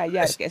tuossa mitään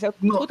järkeä? Sä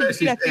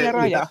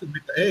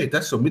Ei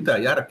tässä ole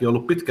mitään järkeä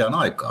ollut pitkään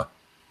aikaa.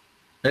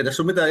 Ei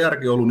tässä ole mitään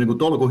järkeä ollut, niin kuin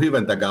tolkun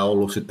hiventäkään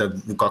ollut sitten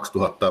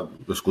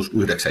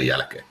 2009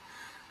 jälkeen.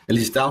 Eli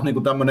siis tämä on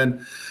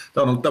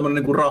ollut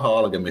tämmöinen niin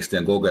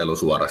raha-alkemistien kokeilu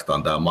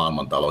suorastaan tämä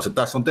maailmantalous. Ja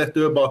tässä on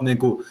tehty about niin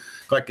kuin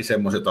kaikki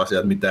semmoiset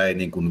asiat, mitä ei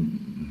niin kuin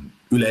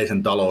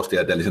yleisen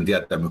taloustieteellisen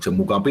tietämyksen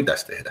mukaan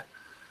pitäisi tehdä.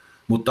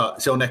 Mutta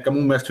se on ehkä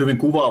mun mielestä hyvin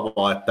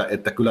kuvaavaa,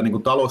 että kyllä niin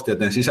kuin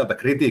taloustieteen sisältä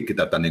kritiikki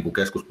tätä niin kuin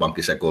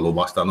keskuspankkisekoilua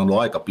vastaan on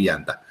ollut aika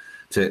pientä.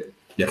 Se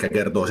ehkä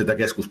kertoo sitä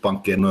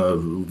keskuspankkien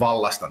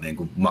vallasta niin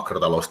kuin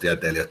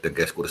makrotaloustieteilijöiden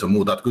keskuudessa ja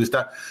muuta. Että kyllä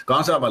sitä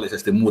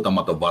kansainvälisesti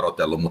muutamat on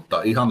varoitellut,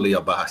 mutta ihan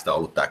liian vähäistä on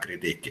ollut tämä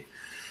kritiikki.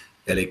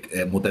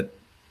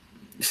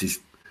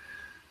 Siis,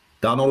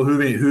 tämä on ollut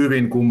hyvin,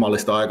 hyvin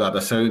kummallista aikaa.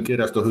 Tässä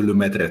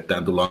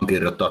kirjastohyllymetreittäin tullaan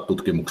kirjoittaa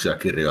tutkimuksia ja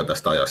kirjoja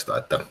tästä ajasta,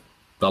 että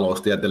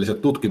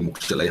taloustieteelliselle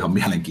tutkimukselle ihan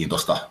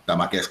mielenkiintoista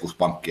tämä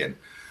keskuspankkien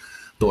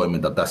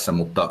toiminta tässä,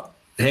 mutta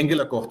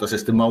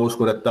henkilökohtaisesti mä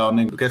uskon, että tämä on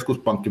niin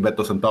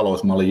keskuspankkivetoisen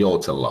talousmallin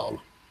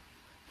joutsenlaulu.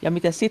 Ja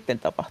mitä sitten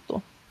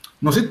tapahtuu?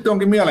 No sitten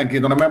onkin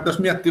mielenkiintoinen. Meidän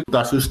pitäisi miettiä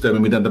tämä systeemi,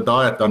 miten tätä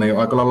ajetaan, niin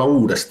aika lailla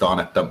uudestaan,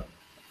 että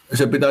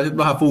se pitää sitten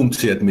vähän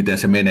funtsia, että miten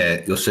se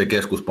menee, jos ei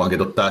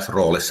keskuspankit ole tässä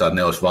roolissa, että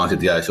ne olisi vaan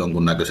sitten jäisi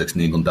jonkunnäköiseksi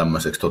niin kuin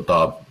tämmöiseksi,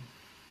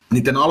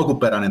 niiden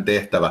alkuperäinen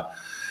tehtävä,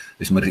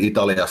 esimerkiksi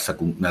Italiassa,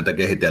 kun näitä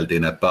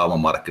kehiteltiin näitä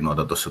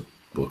pääomamarkkinoita tuossa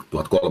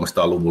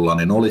 1300-luvulla,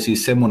 niin oli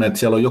siis semmoinen, että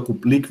siellä on joku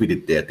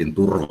likviditeetin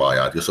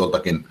turvaaja, että jos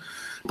joltakin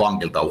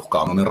pankilta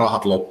uhkaa, niin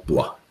rahat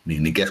loppua,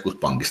 niin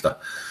keskuspankista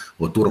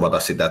voi turvata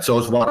sitä, että se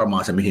olisi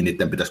varmaan se, mihin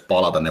niiden pitäisi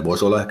palata. Ne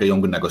voisi olla ehkä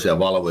jonkinnäköisiä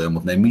valvoja,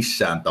 mutta ne ei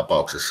missään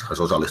tapauksessa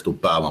osallistu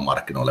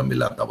pääomamarkkinoille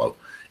millään tavalla,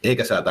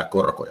 eikä säätää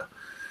korkoja.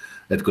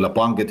 Että kyllä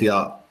pankit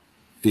ja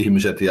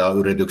ihmiset ja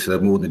yritykset ja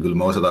muut, niin kyllä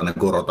me osataan ne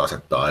korot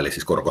asettaa, eli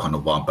siis korkohan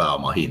on vaan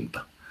pääomahinta.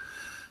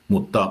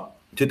 Mutta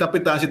sitä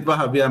pitää sitten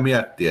vähän vielä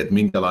miettiä, että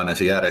minkälainen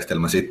se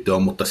järjestelmä sitten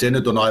on, mutta se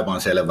nyt on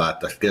aivan selvää,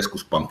 että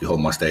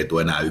keskuspankkihommasta ei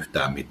tule enää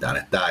yhtään mitään,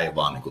 että tämä ei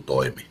vaan niin kuin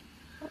toimi.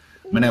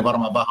 Menee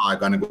varmaan vähän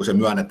aikaa, niin kuin se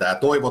myönnetään ja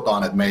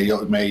toivotaan, että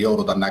me ei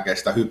jouduta näkemään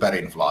sitä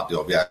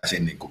hyperinflaatioa vielä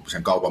niin kuin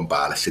sen kaupan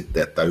päälle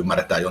sitten, että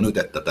ymmärretään jo nyt,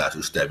 että tämä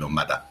systeemi on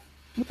mätä.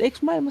 Mutta eikö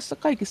maailmassa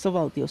kaikissa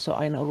valtioissa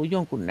aina ollut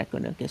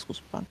jonkunnäköinen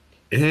keskuspankki?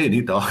 Ei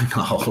niitä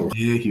aina ollut.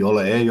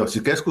 Ei ole.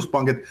 Siis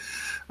keskuspankit,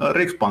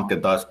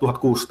 Riksbanken taisi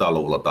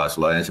 1600-luvulla taisi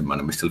olla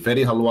ensimmäinen, missä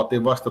Fedihan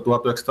luotiin vasta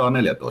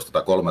 1914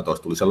 tai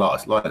 13 tuli se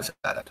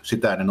lainsäädäntö.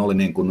 Sitä ennen oli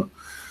niin kuin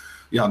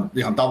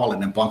ihan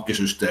tavallinen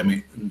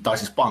pankkisysteemi, tai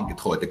siis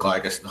pankit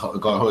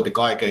hoiti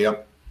kaiken ja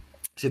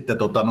sitten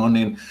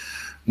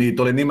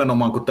niitä oli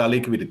nimenomaan, kun tämä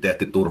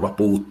likviditeettiturva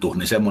puuttui,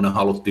 niin semmoinen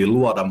haluttiin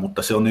luoda,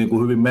 mutta se on niin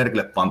kuin hyvin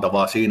merkille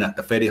pantavaa siinä,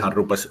 että Fedihan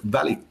rupesi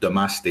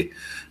välittömästi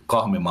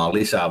kahmimaan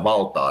lisää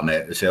valtaa.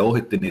 Se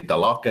ohitti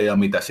niitä lakeja,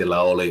 mitä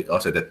siellä oli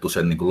asetettu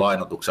sen niin kuin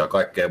lainotuksia ja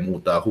kaikkea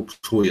muuta, ja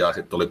huijaa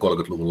sitten oli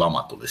 30-luvun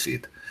lama tuli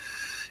siitä.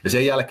 Ja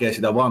sen jälkeen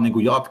sitä vaan niin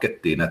kuin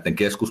jatkettiin näiden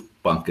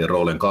keskuspankkien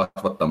roolien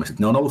kasvattamiset.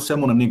 Ne on ollut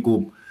semmoinen, niin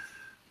kuin,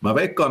 mä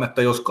veikkaan,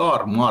 että jos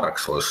Karl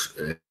Marx olisi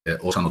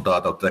osannut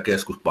ajatella tätä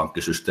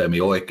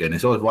keskuspankkisysteemiä oikein, niin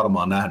se olisi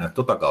varmaan nähnyt, että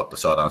tota kautta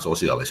saadaan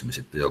sosialismi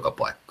sitten joka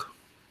paikkaan.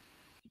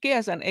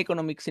 GnS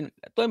Economicsin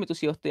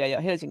toimitusjohtaja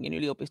ja Helsingin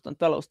yliopiston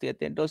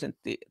taloustieteen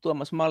dosentti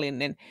Tuomas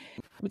Malinen.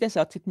 Miten sä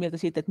oot mieltä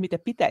siitä, että mitä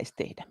pitäisi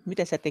tehdä?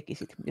 Mitä sä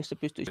tekisit, jos sä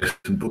pystyisit?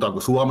 Puhutaanko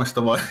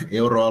Suomesta vai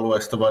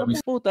euroalueesta vai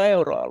mistä? Puhutaan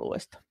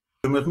euroalueesta.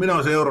 Jos minä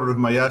olen se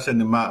euroryhmän jäsen,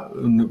 niin mä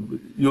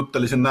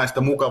juttelisin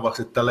näistä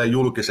mukavaksi tälleen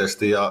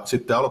julkisesti ja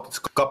sitten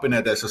aloittaisi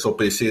kabineteissa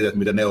sopii siitä, että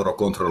miten euro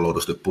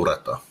kontrolloidusti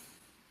puretaan.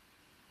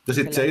 Ja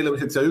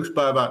sitten se yksi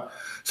päivä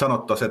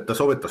sanottaisiin, että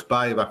sovittaisiin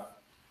päivä,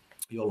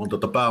 jolloin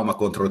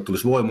pääomakontrollit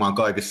tulisi voimaan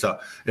kaikissa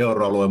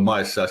euroalueen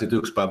maissa ja sitten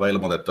yksi päivä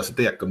ilmoitettaisiin, että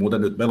tiedätkö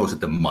muuten nyt meillä on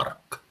sitten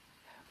markka.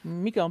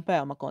 Mikä on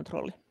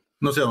pääomakontrolli?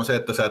 No se on se,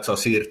 että sä et saa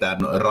siirtää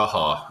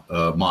rahaa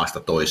maasta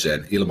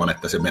toiseen ilman,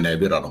 että se menee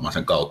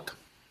viranomaisen kautta.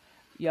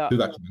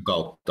 Hyväksynnän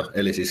kautta.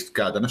 Eli siis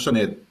käytännössä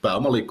niin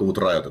pääoman liikkuvuut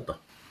rajoitetaan.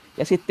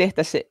 Ja sitten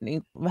tehtäisiin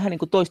se vähän niin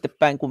kuin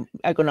toistepäin, kun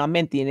aikoinaan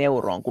mentiin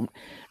euroon, kun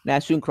nämä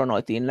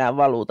synkronoitiin nämä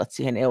valuutat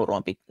siihen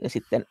euroon ja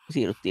sitten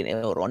siirryttiin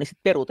euroon, niin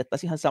sitten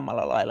peruutettaisiin ihan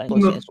samalla lailla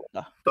toiseen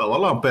suuntaan.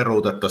 Tavallaan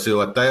peruutettaisiin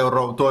jo, että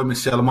euro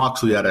toimisi siellä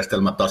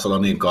maksujärjestelmätasolla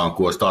niin kauan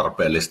kuin olisi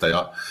tarpeellista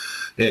ja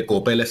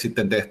EKPlle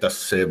sitten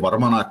tehtäisiin se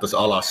varmaan ajattaisiin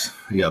alas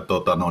ja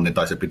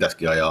tai se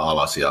pitäisikin ajaa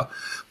alas ja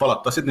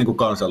palattaisiin niin kuin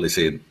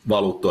kansallisiin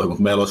valuuttoihin,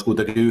 mutta meillä olisi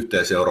kuitenkin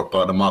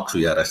yhteiseurooppalainen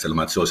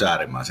maksujärjestelmä, että se olisi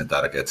äärimmäisen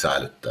tärkeää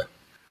säilyttää.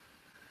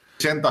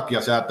 Sen takia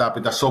tämä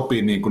pitäisi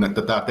sopia niin kuin,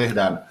 että tämä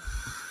tehdään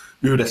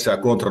yhdessä ja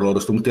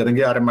kontrolloidusti, mutta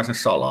tietenkin äärimmäisen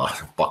salaa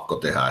pakko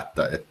tehdä,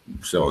 että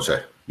se on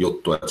se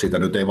juttu, että siitä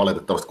nyt ei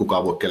valitettavasti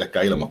kukaan voi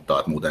kellekään ilmoittaa,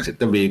 että muuten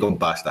sitten viikon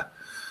päästä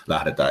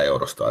lähdetään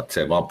eurosta, että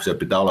se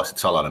pitää olla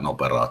sitten salainen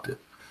operaatio.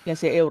 Ja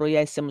se euro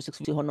jäisi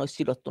semmoiseksi, johon olisi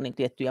sidottu niin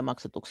tiettyjä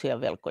maksatuksia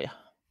ja velkoja.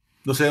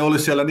 No se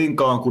olisi siellä niin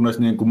kauan, kunnes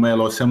niin kuin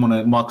meillä olisi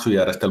semmoinen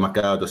maksujärjestelmä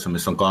käytössä,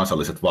 missä on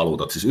kansalliset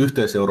valuutat. Siis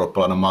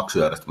yhteiseurooppalainen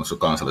maksujärjestelmä, missä on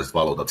kansalliset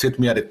valuutat.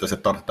 Sitten mietittäisiin,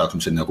 että tarvitaanko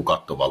sinne joku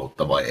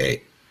kattovaluutta vai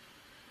ei.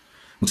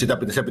 Mutta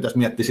se pitäisi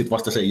miettiä sitten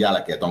vasta sen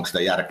jälkeen, että onko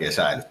sitä järkeä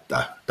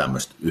säilyttää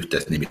tämmöistä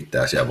yhteistä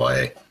nimittäisiä vai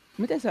ei.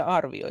 Miten sä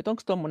arvioit?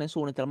 Onko tuommoinen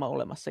suunnitelma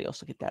olemassa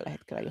jossakin tällä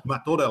hetkellä jo? Mä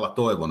todella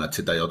toivon, että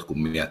sitä jotkut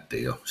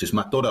miettii jo. Siis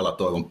mä todella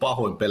toivon,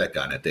 pahoin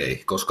pelkään, että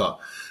ei, koska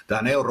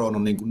tähän euroon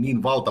on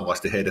niin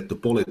valtavasti heitetty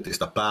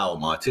poliittista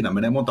pääomaa, että siinä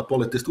menee monta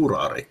poliittista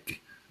uraa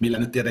rikki, millä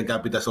nyt tietenkään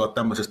pitäisi olla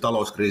tämmöisessä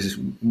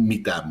talouskriisissä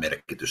mitään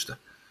merkitystä.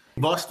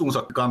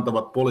 Vastuunsa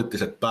kantavat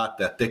poliittiset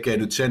päättäjät tekee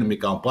nyt sen,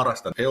 mikä on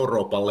parasta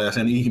Euroopalle ja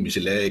sen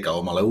ihmisille eikä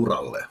omalle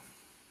uralleen.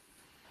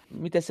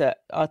 Miten sä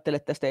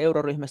ajattelet tästä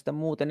euroryhmästä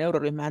muuten?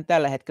 Euroryhmähän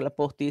tällä hetkellä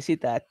pohtii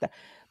sitä, että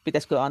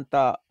pitäisikö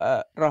antaa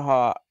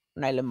rahaa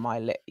näille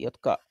maille,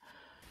 jotka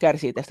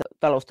kärsii tästä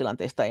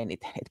taloustilanteesta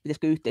eniten, että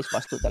pitäisikö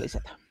yhteisvastuuta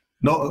lisätä?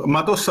 No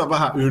mä tuossa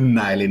vähän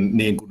ynnäilin,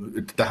 niin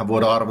kuin tähän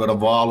voidaan arvioida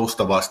vaan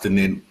alustavasti,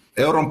 niin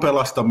euron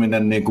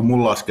pelastaminen niin kuin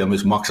mun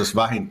laskelmissa maksaisi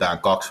vähintään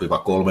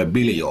 2-3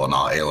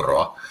 biljoonaa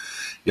euroa,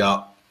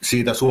 ja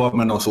siitä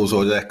Suomen osuus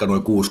olisi ehkä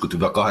noin 60-80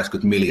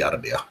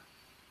 miljardia.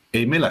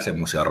 Ei meillä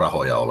semmoisia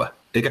rahoja ole,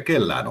 eikä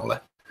kellään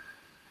ole.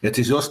 Et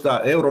siis jos tämä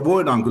euro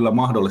voidaan kyllä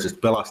mahdollisesti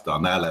pelastaa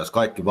näillä, jos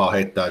kaikki vaan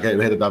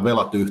heitetään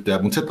velat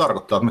yhteen, mutta se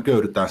tarkoittaa, että me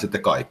köydytään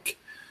sitten kaikki.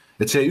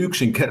 Et se ei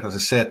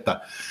yksinkertaisesti se,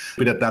 että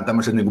pidetään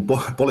tämmöiset niin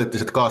kuin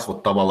poliittiset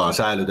kasvot tavallaan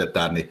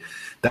säilytetään, niin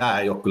tämä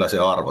ei ole kyllä se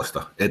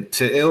arvosta. Et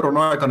se euron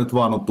aika nyt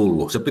vaan on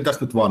tullut. Se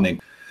pitäisi nyt vaan niin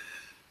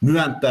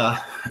myöntää.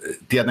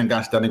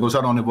 Tietenkään sitä, niin kuin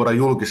sanoin, niin voidaan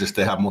julkisesti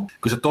tehdä, mutta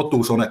kyllä se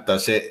totuus on, että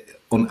se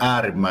on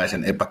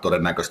äärimmäisen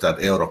epätodennäköistä,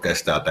 että euro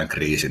kestää tämän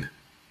kriisin.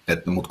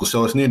 Mutta kun se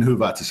olisi niin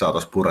hyvä, että se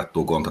saataisiin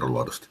purettua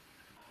kontrolloidusti.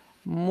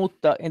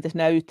 Mutta entäs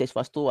nämä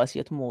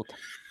yhteisvastuuasiat muuta?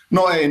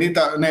 No ei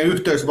ne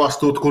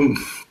yhteisvastuut,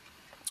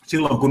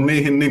 silloin kun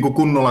niihin niin kuin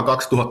kunnolla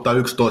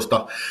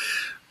 2011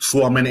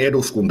 Suomen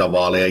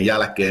eduskuntavaalien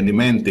jälkeen niin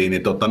mentiin,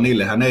 niin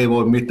niillehän ei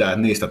voi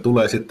mitään, niistä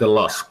tulee sitten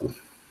lasku.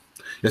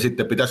 Ja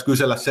sitten pitäisi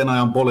kysellä sen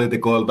ajan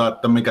poliitikoilta,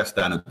 että mikä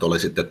tämä nyt oli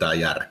sitten tämä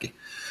järki.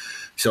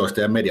 Se olisi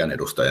teidän median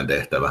edustajan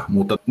tehtävä,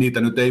 mutta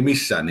niitä nyt ei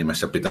missään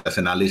nimessä pitäisi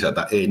enää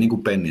lisätä, ei niin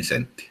kuin pennin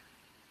sentti.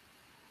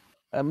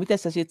 Miten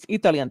sä sitten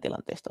Italian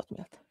tilanteesta olet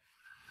mieltä?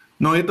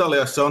 No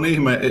Italiassa on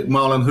ihme,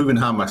 mä olen hyvin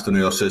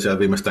hämmästynyt, jos ei siellä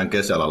viimeistään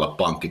kesällä olla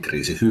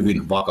pankkikriisi,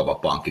 hyvin vakava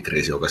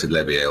pankkikriisi, joka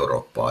sitten leviää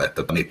Eurooppaan.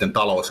 Että niiden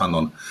taloushan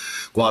on,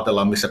 kun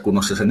ajatellaan missä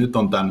kunnossa se nyt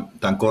on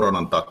tämän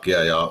koronan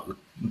takia ja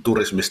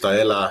turismista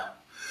elää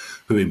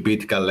hyvin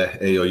pitkälle,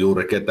 ei ole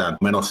juuri ketään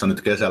menossa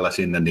nyt kesällä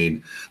sinne,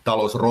 niin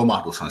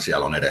talousromahdushan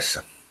siellä on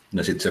edessä.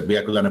 Ja sitten se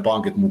vie kyllä ne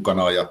pankit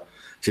mukanaan ja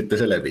sitten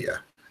se leviää.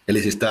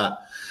 Eli siis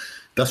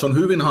tässä on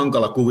hyvin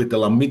hankala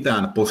kuvitella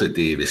mitään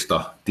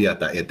positiivista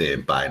tietä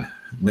eteenpäin.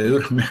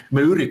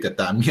 Me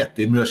yritetään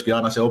miettiä myöskin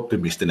aina se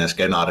optimistinen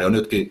skenaario.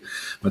 Nytkin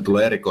me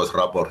tulee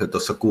erikoisraportti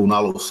tuossa kuun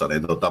alussa,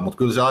 mutta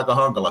kyllä se aika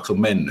hankalaksi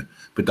on mennyt.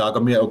 Pitää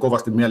aika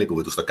kovasti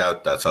mielikuvitusta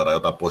käyttää, että saadaan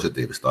jotain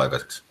positiivista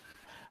aikaiseksi.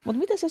 Mutta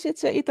miten sä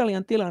sitten se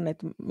Italian tilanne,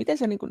 että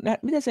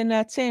miten sä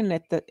näet sen,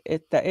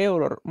 että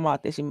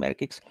euromaat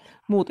esimerkiksi,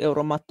 muut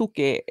euromaat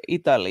tukee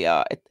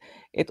Italiaa,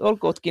 että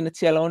olkootkin, että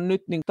siellä on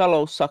nyt niin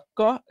talous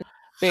sakkaa,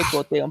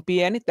 PKT on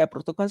pieni, tämä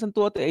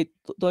bruttokansantuote,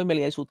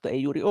 toimeliaisuutta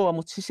ei juuri ole,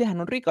 mutta siis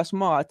sehän on rikas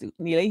maa, että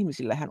niillä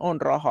ihmisillähän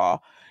on rahaa.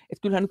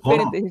 Että kyllähän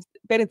nyt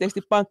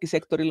perinteisesti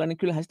pankkisektorilla, niin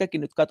kyllähän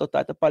sitäkin nyt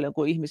katsotaan, että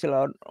paljonko ihmisillä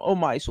on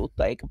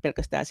omaisuutta, eikä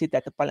pelkästään sitä,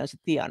 että paljon se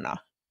tienaa.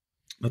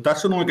 No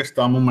tässä on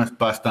oikeastaan mun mielestä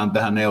päästään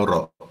tähän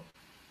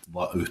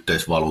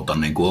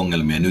yhteisvaluutan niin kuin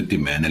ongelmien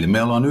ytimeen. Eli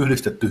me ollaan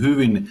yhdistetty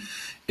hyvin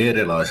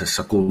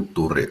erilaisessa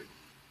kulttuuri-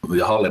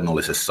 ja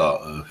hallinnollisessa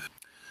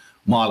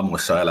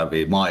maailmoissa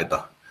eläviä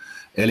maita.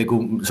 Eli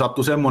kun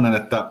sattui semmoinen,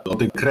 että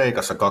oltiin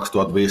Kreikassa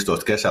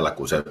 2015 kesällä,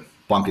 kun se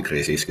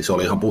pankkikriisi iski, se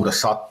oli ihan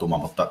puhdas sattuma,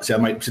 mutta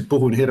siellä mä sitten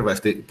puhuin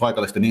hirveästi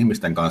paikallisten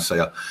ihmisten kanssa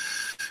ja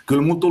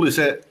kyllä mun tuli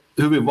se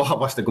hyvin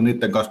vahvasti, kun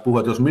niiden kanssa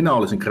puhuin, että jos minä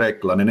olisin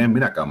kreikkalainen, niin en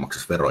minäkään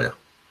maksaisi veroja.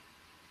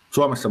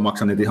 Suomessa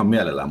maksan niitä ihan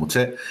mielellään, mutta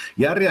se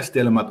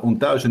järjestelmät on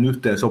täysin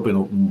yhteen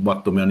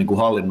sopimattomia niin kuin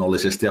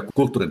hallinnollisesti ja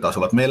kulttuurin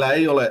tasolla. Että meillä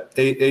ei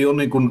ole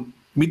niin kuin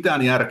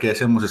mitään järkeä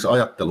semmoisessa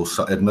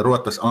ajattelussa, että me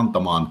ruvettaisiin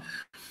antamaan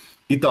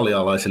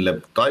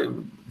italialaisille, tai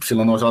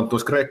silloin olisi annettu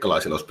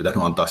kreikkalaisille, olisi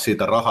pitänyt antaa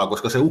siitä rahaa,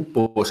 koska se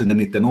uppoo sinne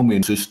niiden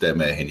omiin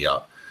systeemeihin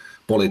ja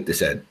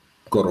poliittiseen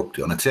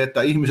korruptioon. Että se,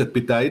 että ihmiset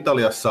pitää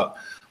Italiassa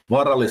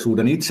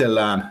varallisuuden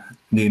itsellään,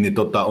 niin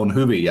on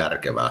hyvin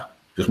järkevää.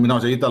 Jos minä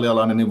olisin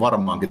italialainen, niin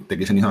varmaankin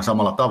tekisin ihan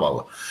samalla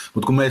tavalla.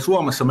 Mutta kun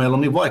Suomessa meillä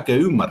on niin vaikea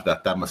ymmärtää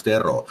tämmöistä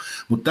eroa.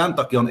 Mutta tämän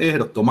takia on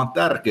ehdottoman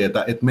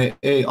tärkeää, että me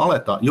ei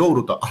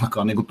jouduta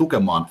alkaa niinku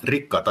tukemaan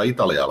rikkaita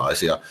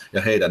italialaisia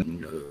ja heidän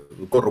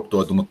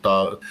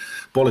korruptoitunutta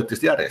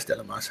poliittista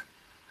järjestelmäänsä.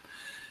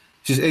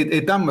 Siis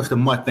ei tämmöisten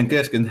maiden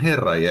kesken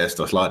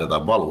herranjestas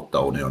laitetaan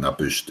valuuttaunionia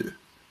pystyyn.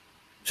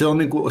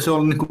 Se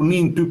on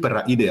niin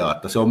typerä idea,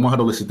 että se on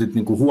mahdollisesti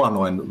niinku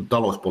huonoin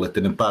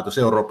talouspoliittinen päätös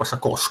Euroopassa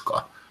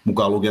koskaan.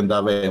 Mukaan lukien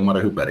tämä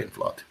Weimarin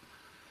hyperinflaatio.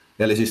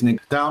 Eli siis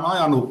tämä on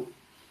ajanut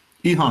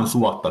ihan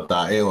suotta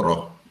tämä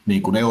euro,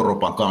 niin kuin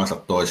Euroopan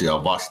kansat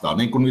toisiaan vastaan.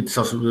 Niin kuin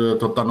itse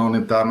asiassa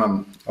tämä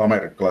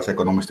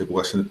amerikkalaisekonomisti,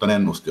 kuka se nyt on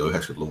ennusti jo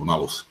 90-luvun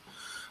alussa.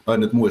 En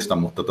nyt muista,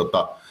 mutta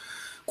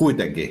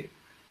kuitenkin.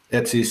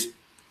 Että siis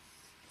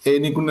ei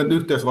niin kuin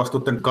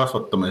yhteisvastuuden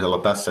kasvattamisella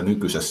tässä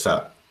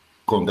nykyisessä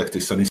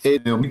kontekstissa, niin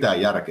ei ole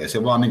mitään järkeä.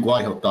 Se vaan niin kuin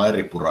aiheuttaa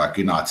eri puraa ja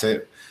kinaa.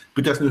 Se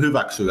pitäisi nyt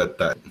hyväksyä,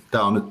 että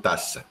tämä on nyt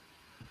tässä.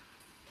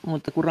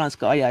 Mutta kun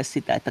Ranska ajaisi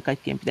sitä, että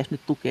kaikkien pitäisi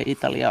nyt tukea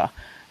Italiaa,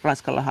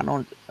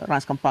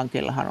 Ranskan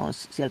pankeillahan on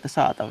sieltä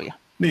saatavia.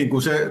 Niin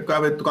kuin se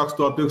kävi 2011-2012,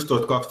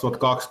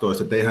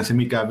 että eihän se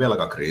mikään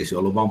velkakriisi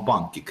ollut, vaan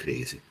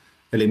pankkikriisi.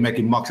 Eli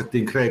mekin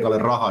maksettiin Kreikalle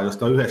rahaa,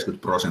 josta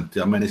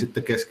 90% meni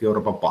sitten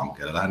Keski-Euroopan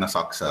pankeille, lähinnä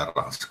Saksaa ja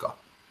Ranskaa.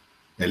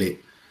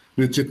 Eli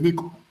nyt sitten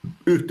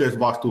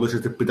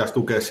yhteisvastuullisesti pitäisi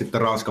tukea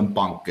sitten Ranskan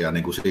pankkeja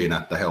niin kuin siinä,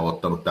 että he ovat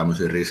ottaneet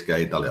tämmöisiä riskejä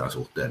Italian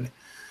suhteen. Niin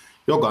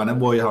jokainen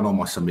voi ihan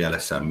omassa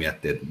mielessään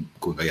miettiä,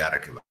 kuinka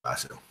järkevää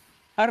se on.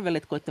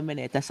 Arveletko, että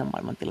menee tässä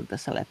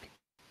maailmantilanteessa läpi?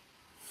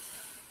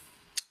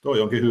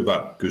 Toi onkin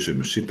hyvä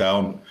kysymys. Sitä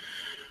on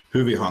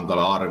hyvin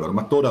hankala arvioida.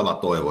 Mä todella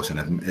toivoisin,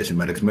 että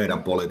esimerkiksi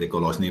meidän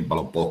poliitikoilla olisi niin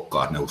paljon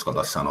pokkaa, että ne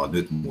uskaltaisi sanoa, että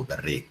nyt muuten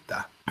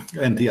riittää.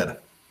 En tiedä.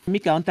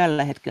 Mikä on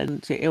tällä hetkellä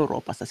se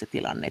Euroopassa se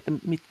tilanne, että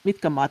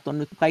mitkä maat on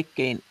nyt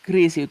kaikkein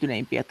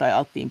kriisiytyneimpiä tai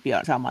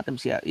alttiimpia saamaan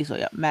tämmöisiä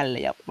isoja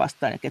mällejä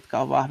vastaan ja ketkä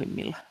on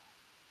vahvimmilla?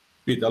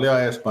 Italia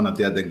ja Espanja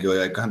tietenkin on,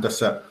 ja eiköhän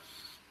tässä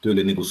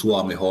tyyli niin kuin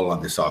Suomi,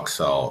 Hollanti,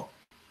 Saksa on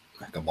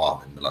ehkä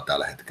vahvimmilla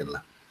tällä hetkellä.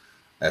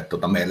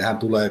 Meillähän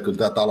tulee, kyllä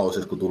tämä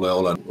talousisku tulee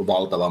olemaan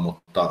valtava,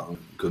 mutta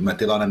kyllä me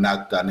tilanne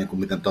näyttää, niin kuin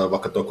miten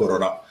vaikka tuo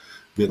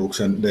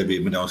koronaviruksen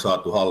leviäminen on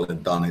saatu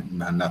hallintaan, niin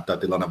mehän näyttää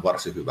tilanne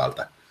varsin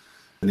hyvältä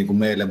niin kuin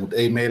meille, mutta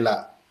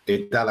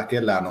ei täällä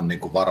kellään ole niin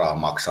kuin varaa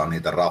maksaa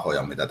niitä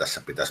rahoja, mitä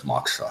tässä pitäisi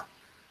maksaa.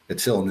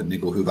 Että se on nyt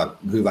niin kuin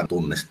hyvä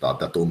tunnistaa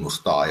ja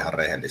tunnustaa ihan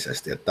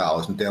rehellisesti, että tämä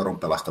olisi nyt euron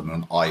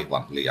pelastaminen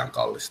aivan liian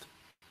kallista.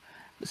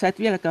 Sä et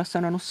vieläkään ole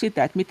sanonut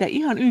sitä, että mitä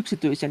ihan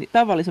yksityisen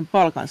tavallisen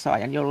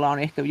palkansaajan, jolla on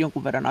ehkä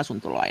jonkun verran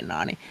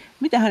asuntolainaa, niin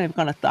mitä hänen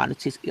kannattaa nyt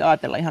siis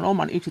ajatella ihan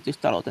oman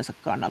yksityistaloutensa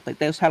kannalta,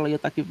 että jos hänellä on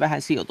jotakin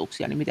vähän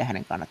sijoituksia, niin mitä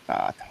hänen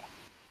kannattaa ajatella?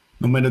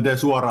 No me nyt ei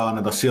suoraan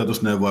anneta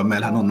sijoitusneuvoja.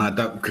 Meillähän on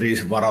näitä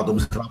kriisin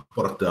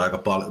varautumisraportteja aika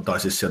paljon, tai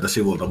siis sieltä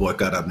sivulta voi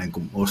käydä niin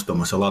kuin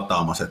ostamassa ja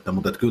lataamassa,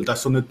 mutta kyllä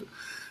tässä on nyt,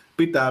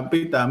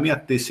 pitää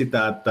miettiä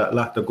sitä, että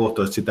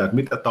lähtökohtaisesti sitä, että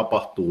mitä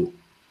tapahtuu,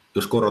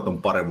 jos korot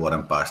on parin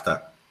vuoden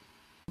päästä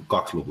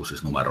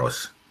kaksilukuisissa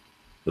numeroissa.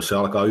 Jos se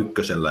alkaa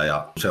ykkösellä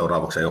ja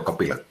seuraavaksi joka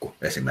pilkku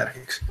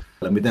esimerkiksi.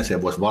 Miten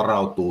siihen voisi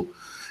varautua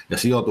ja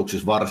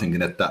sijoituksissa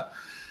varsinkin, että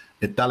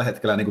tällä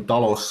hetkellä niin kuin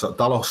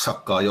talous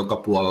sakkaa joka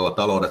puolella,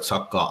 taloudet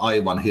sakkaa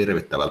aivan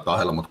hirvittävällä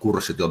tahdella, mutta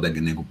kurssit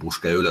jotenkin niin kuin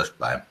puskee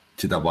ylöspäin.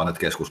 Sitä vaan, että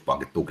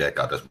keskuspankit tukee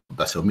käytössä,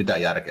 mutta tässä ei ole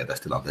mitään järkeä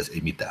tässä tilanteessa,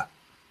 ei mitään.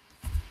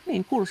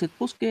 Niin, kurssit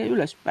puskee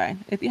ylöspäin,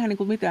 että ihan niin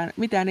kuin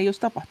mitään ei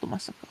olisi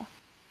tapahtumassakaan.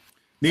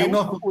 Niin,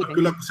 mutta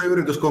kyllä kun se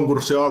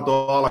yrityskonkurssi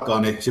aalto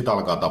alkaa, niin sitä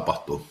alkaa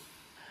tapahtua.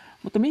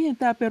 Mutta mihin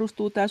tämä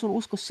perustuu, tämä sun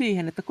usko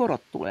siihen, että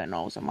korot tulee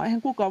nousemaan?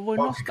 Eihän kukaan voi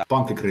nostaa.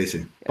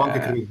 Pankkikriisi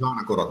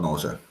aina korot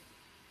nousee.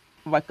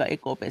 Vaikka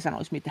EKP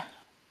sanoisi mitä?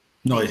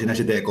 No ei siinä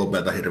sitten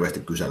EKP:tä hirveästi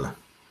kysellä.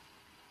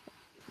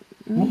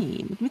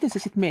 Niin, mutta miten se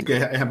sitten meni?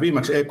 Eihän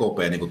viimeksi EKP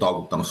niin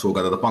taukuttanut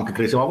sulkaa tätä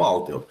pankkikriisiä, vaan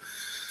valtiot.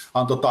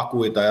 Antoi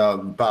takuita ja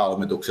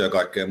pääomituksia ja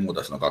kaikkea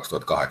muuta silloin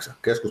 2008.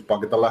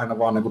 Keskuspankit on lähinnä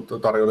vaan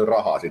niin tarjoili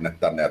rahaa sinne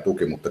tänne ja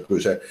tuki, mutta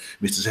kyllä se,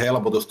 mistä se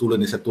helpotus tuli,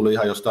 niin se tuli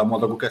ihan jostain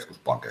muualta kuin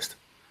keskuspankista.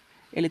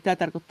 Eli tämä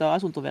tarkoittaa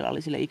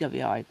asuntovelallisille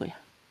ikäviä aikoja?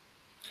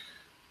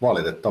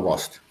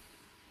 Valitettavasti.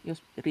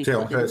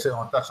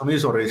 Tässä on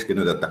iso riski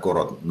nyt, että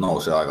korot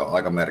nousee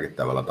aika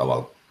merkittävällä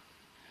tavalla.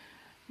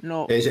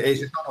 No, ei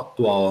se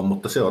sanottua ole,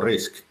 mutta se on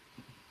riski.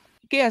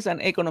 GnS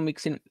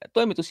Economicsin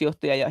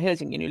toimitusjohtaja ja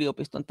Helsingin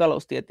yliopiston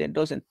taloustieteen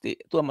dosentti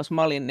Tuomas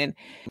Malinen.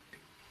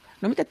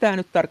 No mitä tämä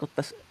nyt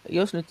tarkoittaisi,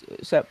 jos nyt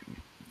sä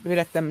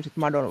vedät tämmöiset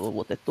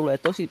madonluvut, että tulee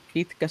tosi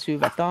pitkä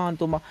syvä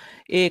taantuma,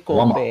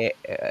 EKP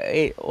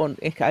on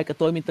ehkä aika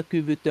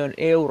toimintakyvytön,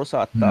 euro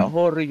saattaa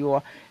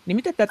horjua, niin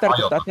mitä tämä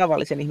tarkoittaa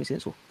tavallisen ihmisen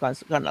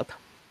kannalta?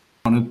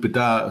 No, nyt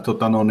pitää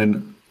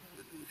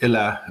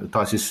elää,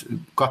 tai siis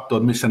katsoa,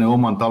 missä ne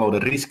oman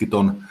talouden riskit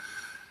on,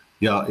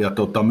 ja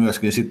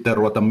myöskin sitten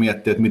ruveta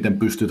miettiä, että miten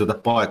pystyy tätä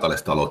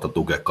paikallistaloutta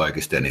tukea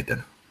kaikista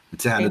eniten.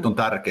 Sehän nyt on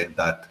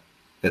tärkeintä,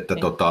 että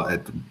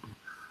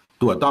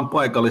tuetaan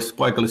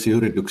paikallisia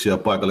yrityksiä ja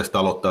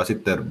paikallistaloutta ja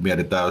sitten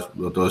mietitään,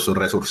 jos on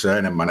resursseja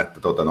enemmän, että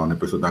niin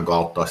pystytäänkö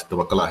auttaa sitten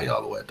vaikka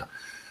lähialueita.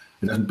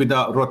 Ja nyt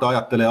pitää ruveta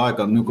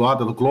ajattelemaan niin kuin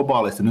ajateltu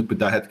globaalisti, nyt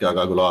pitää hetken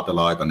aikaa kyllä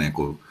ajatella aika niin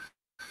kuin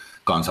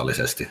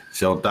kansallisesti.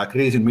 Tämä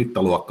kriisin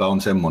mittaluokka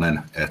on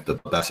semmoinen, että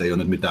tässä ei ole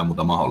nyt mitään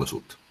muuta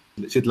mahdollisuutta.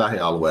 Sitten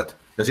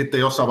lähialueet. Ja sitten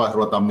jossain vaiheessa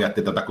ruvetaan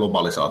miettimään tätä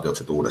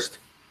globalisaatiota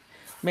uudestaan.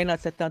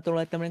 Meinaatko, että on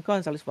tullut tämmöinen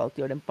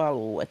kansallisvaltioiden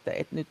paluu, että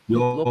nyt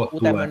loppuu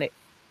tämmöinen,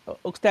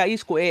 onko tämä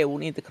isku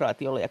EUn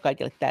integraatiolle ja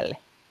kaikille tälle?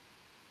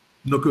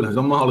 No kyllähän se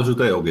on mahdollisuus,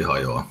 että EUkin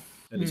hajoaa.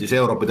 Eli siis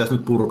euro pitäisi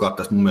nyt purkaa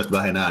tästä mun mielestä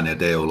vähän ääneen,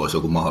 että EUlla olisi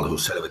joku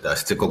mahdollisuus selvitä. Ja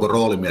sitten se koko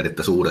rooli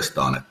mietittäisiin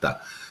uudestaan,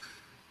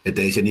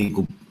 että ei se niin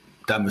kuin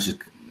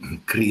tämmöisissä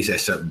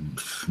kriiseissä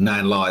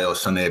näin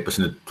laajoissa, niin eipä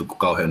se nyt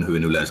kauhean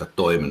hyvin yleensä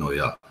toiminut.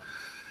 Ja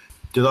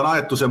sitä on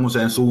ajettu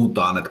semmoiseen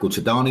suuntaan, että kun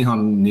sitä on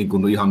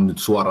ihan nyt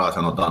suoraan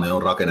sanotaan, niin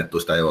on rakennettu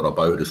sitä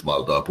Euroopan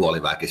Yhdysvaltoa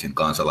puoliväkisin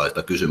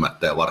kansalaista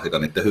kysymättä ja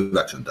varsinkaan niiden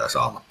hyväksyntää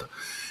saamatta.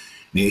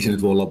 niin ei se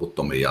nyt voi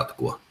loputtomiin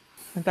jatkua.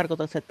 Mä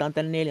tarkoitan, että on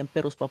tämän 4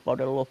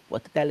 perusvapauden loppu,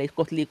 että täällä ei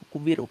kohta liiku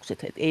kuin virukset,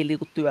 että ei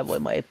liiku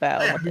työvoima, ei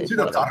pääomat. Ei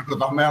sitä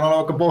tarkoita. Meillä on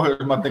aika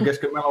Pohjoismaiden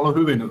kesken, meillä on ollut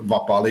hyvin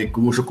vapaa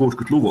liikkuvuus jo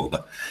 60-luvulta.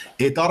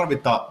 Ei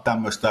tarvita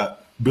tämmöistä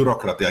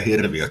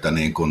byrokratiahirviötä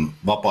niin kuin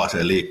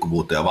vapaaseen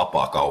liikkuvuuteen ja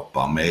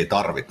vapaakauppaan. Me ei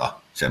tarvita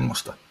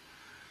semmoista.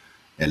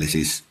 Eli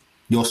siis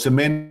jos se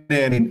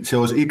menee, niin se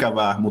olisi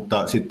ikävää,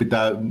 mutta sit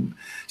pitää,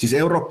 siis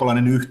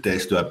eurooppalainen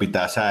yhteistyö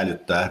pitää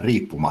säilyttää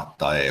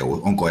riippumatta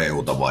onko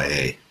EUta vai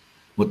ei.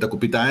 Mutta kun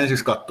pitää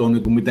ensin katsoa,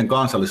 miten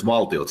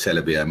kansallisvaltiot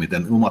selviää,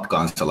 miten omat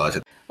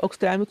kansalaiset. Onko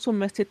tämä nyt sun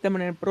mielestä sitten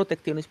tämmöinen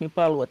protektionismin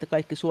paluu, että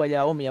kaikki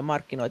suojaa omia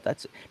markkinoita?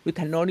 Että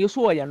nythän ne on jo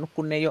suojannut,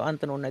 kun ne ei ole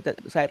antanut näitä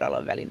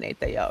sairaalan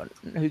välineitä ja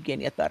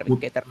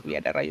hygieniatarvikkeita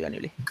viedä rajojen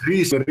yli.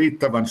 Kriisi on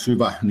riittävän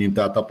syvä, niin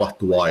tämä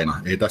tapahtuu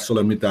aina. Ei tässä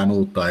ole mitään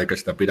uutta, eikä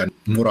sitä pidä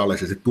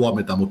moraalisesti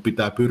tuomita, mutta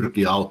pitää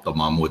pyrkiä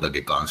auttamaan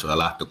muitakin kansoja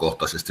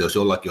lähtökohtaisesti, jos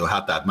jollakin on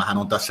hätä. Että mähän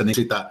on tässä niin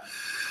sitä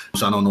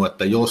sanonut,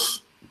 että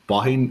jos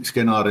pahin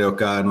skenaario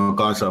käy, nuo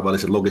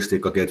kansainväliset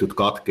logistiikkaketjut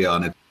katkeaa,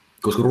 niin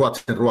koska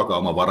Ruotsin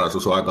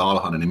ruokaomavaraisuus on aika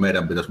alhainen, niin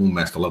meidän pitäisi mun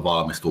mielestä olla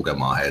valmis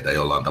tukemaan heitä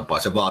jollain tapaa.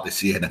 Se vaatisi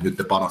siihen, että nyt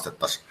te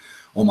panostettaisiin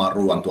omaan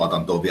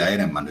ruoantuotantoon vielä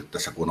enemmän nyt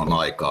tässä, kun on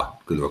aikaa,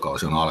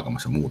 kylvökausi on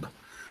alkamassa ja muuta.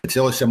 Et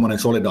se olisi semmoinen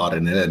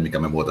solidaarinen ele, mikä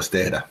me voitaisiin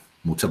tehdä,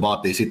 mutta se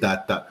vaatii sitä,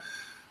 että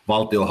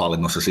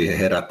valtionhallinnossa siihen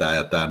herätään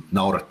ja tämä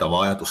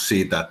naurettava ajatus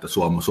siitä, että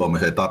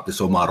Suomessa ei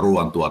tarvitsisi omaa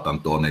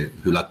ruoantuotantoa, niin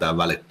hylätään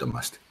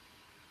välittömästi.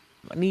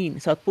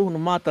 Niin, sä oot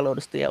puhunut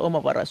maataloudesta ja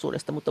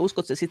omavaraisuudesta, mutta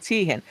uskotko sitten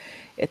siihen,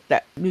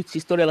 että nyt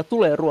siis todella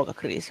tulee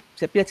ruokakriisi?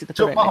 Se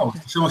on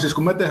mahdollista. Se on siis,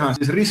 kun me tehdään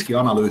siis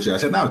riskianalyysiä,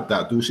 se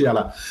näyttäytyy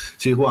siellä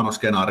siinä huonossa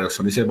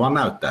skenaariossa, niin se vaan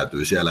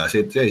näyttäytyy siellä ja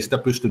se ei sitä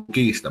pysty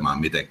kiistämään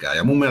mitenkään.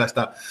 Ja mun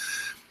mielestä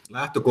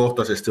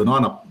lähtökohtaisesti on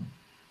aina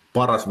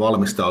paras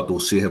valmistautua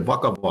siihen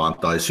vakavaan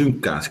tai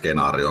synkkään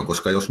skenaarioon,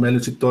 koska jos meillä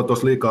nyt sitten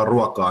tuossa liikaa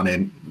ruokaa,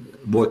 niin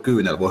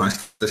voihan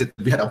sitä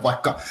sitten viedä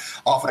vaikka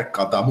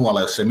Afrikkaan tai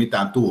muualle, jos ei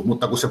mitään tule.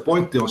 Mutta kun se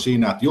pointti on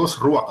siinä, että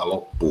jos ruoka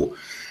loppuu,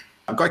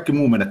 kaikki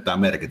muu menettää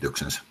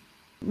merkityksensä.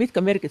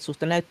 Mitkä merkit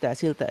susta näyttää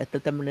siltä, että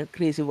tämmöinen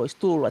kriisi voisi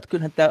tulla? Että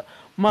kyllähän tämä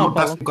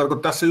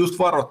tässä just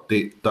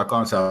varoitti tämä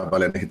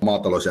kansainvälinen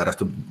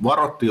maatalousjärjestö,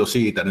 varoitti jo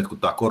siitä, nyt kun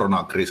tämä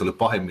koronakriisi oli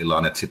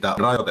pahimmillaan, että sitä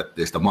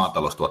rajoitettiin sitä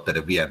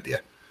maataloustuotteiden vientiä.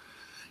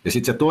 Ja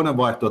sitten se toinen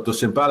vaihtoehto, että jos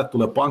sen päälle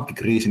tulee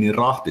pankkikriisi, niin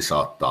rahti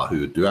saattaa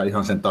hyytyä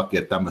ihan sen takia,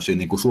 että tämmöisiä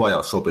niin kuin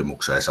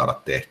suojaussopimuksia ei saada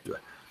tehtyä.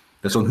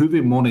 Tässä on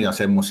hyvin monia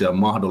semmoisia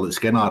mahdollisia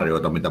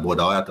skenaarioita, mitä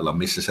voidaan ajatella,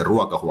 missä se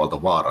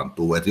ruokahuolto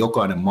vaarantuu, että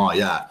jokainen maa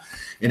jää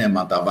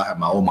enemmän tai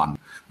vähemmän oman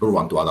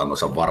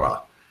ruoantuotannonsa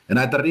varaa. Ja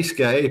näitä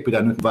riskejä ei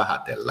pidä nyt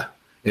vähätellä.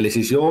 Eli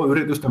siis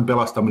yritysten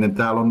pelastaminen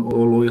täällä on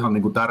ollut ihan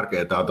niin kuin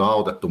tärkeää, että on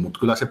autettu, mutta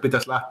kyllä se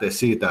pitäisi lähteä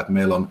siitä, että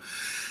meillä on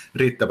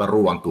riittävä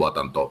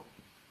ruoantuotanto.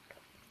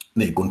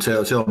 Niin kun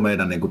se on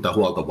meidän niin kun tämä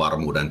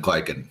huoltovarmuuden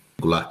kaiken niin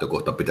kun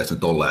lähtökohta pitäisi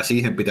nyt olla, ja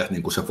siihen pitäisi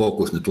niin kun se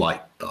fokus nyt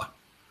laittaa.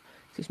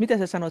 Siis mitä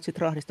sä sanoit siitä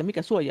rahdista?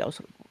 Mikä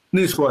suojaus?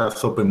 Niin,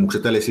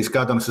 suojaussopimukset. Eli siis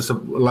käytännössä sä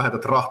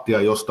lähetät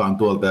rahtia jostain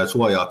tuolta ja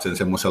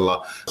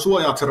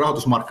suojaat sen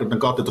rahoitusmarkkinoiden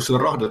kautta, että jos sillä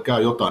rahdilla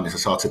käy jotain, niin sä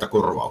saat sitä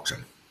korvauksen.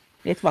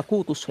 Et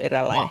vakuutus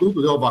eräänlainen.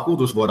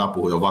 Vakuutus voidaan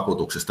puhua jo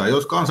vakuutuksesta. Ja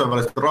jos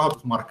kansainväliset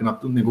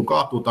rahoitusmarkkinat niin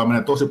kaatuu tai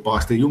menee tosi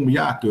pahasti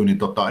jäätyy, niin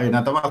ei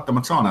näitä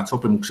välttämättä saa näitä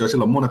sopimuksia.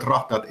 Silloin monet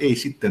rahtajat ei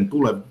sitten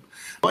tule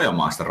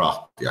ajamaan sitä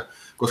rahtia.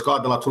 Koska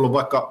ajatellaan, että sulla on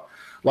vaikka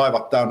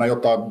laivat täynnä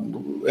jotain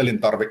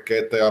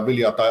elintarvikkeita ja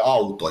viljaa tai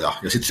autoja,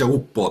 ja sitten se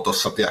uppoo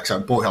tuossa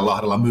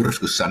Pohjanlahdella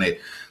myrskyssä, niin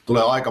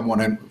tulee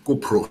aikamoinen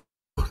kupru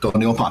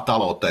tuonne omaan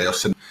talouteen,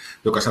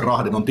 joka sen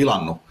rahdin on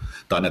tilannut,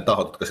 tai ne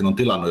tahot, jotka sen on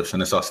tilannut, jos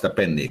ne saa sitä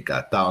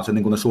penniikään. Tämä on se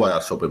niin kuin ne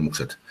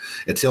suojaussopimukset.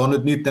 Et se on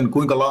nyt niiden,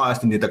 kuinka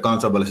laajasti niitä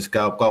kansainvälisissä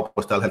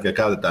kaupoissa tällä hetkellä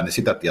käytetään, niin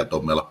sitä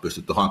tietoa meillä on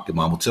pystytty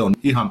hankkimaan, mutta se on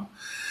ihan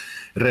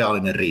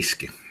reaalinen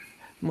riski.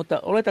 Mutta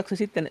oletatko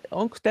sitten,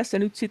 onko tässä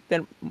nyt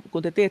sitten,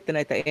 kun te teette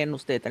näitä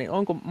ennusteita, niin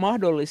onko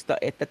mahdollista,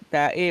 että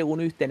tämä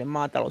EUn yhteinen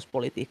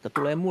maatalouspolitiikka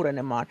tulee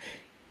murenemaan,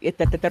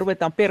 että tätä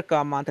ruvetaan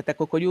perkaamaan tätä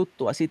koko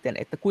juttua siten,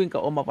 että kuinka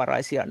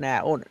omavaraisia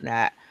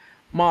nämä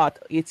maat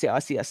itse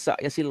asiassa,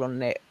 ja silloin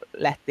ne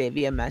lähtee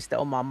viemään sitä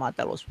omaa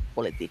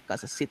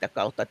maatalouspolitiikkaansa sitä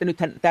kautta. Että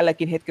nythän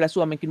tälläkin hetkellä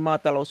Suomenkin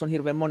maatalous on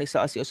hirveän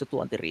monissa asioissa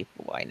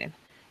tuontiriippuvainen.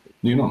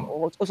 Niin on.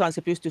 Osaan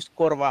se pystyisi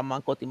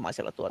korvaamaan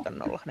kotimaisella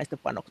tuotannolla näistä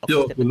panoksista.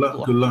 Joo,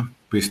 kyllä.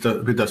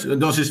 Pitäisi.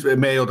 No siis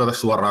me ei oteta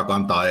suoraan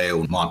kantaa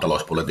EUn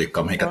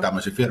maatalouspolitiikkaa mihinkä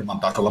tämmöisen firman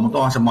tasolla, mutta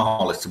onhan se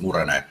mahdollista, se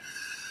murenee.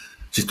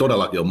 Siis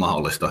todellakin on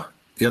mahdollista.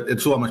 Ja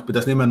Suomessa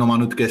pitäisi nimenomaan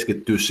nyt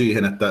keskittyä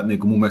siihen, että niin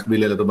kuin mun mielestä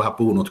viljelijät on vähän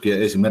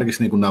puhunutkin,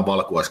 esimerkiksi niin kuin nämä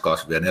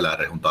valkuaiskasvien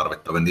eläinrehun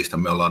tarvittavia, niistä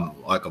me ollaan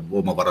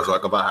omavaraisuus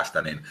aika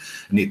vähäistä, niin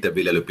niiden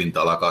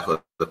viljelypinta-alaa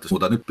kasvatettu.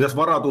 Mutta nyt pitäisi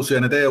varautua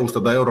siihen, että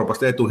EUsta tai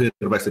Euroopasta ei tule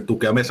hirveästi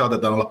tukea. Me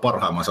saatetaan olla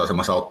parhaimmassa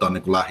asemassa auttaa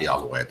niin kuin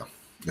lähialueita.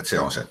 Että se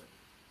on se.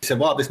 Se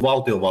vaatisi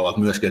valtiovallat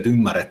myöskin, että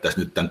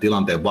ymmärrettäisiin nyt tämän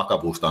tilanteen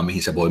vakavuusta,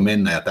 mihin se voi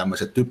mennä, ja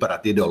tämmöiset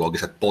typerät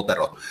ideologiset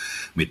poterot,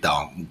 mitä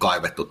on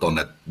kaivettu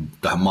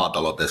tähän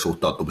maatalouteen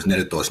suhtautumiseen, ne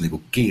nyt olisi niin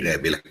kuin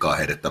kiireen vilkkaa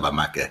heidettävä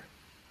mäkeä.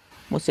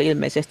 mutta se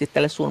ilmeisesti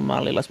tällä sun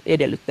mallilla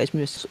edellyttäisi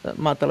myös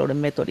maatalouden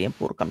metodien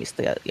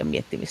purkamista ja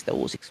miettimistä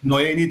uusiksi. No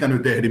ei niitä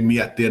nyt ehdi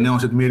miettiä, ne on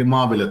sitten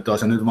maanviljelijöitä,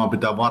 ja nyt vaan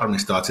pitää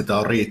varmistaa, että sitä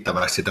on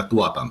riittävästi sitä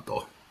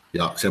tuotantoa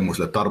ja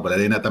semmoisille tarpeille.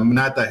 Eli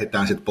näitä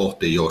ehditään sitten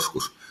pohtia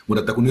joskus, mutta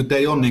että kun nyt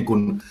ei ole niin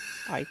kuin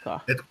aikaa.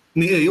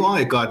 Niin ei ole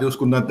aikaa, että just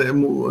kun näiden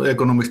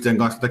ekonomistien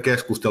kanssa tätä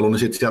keskustelua, niin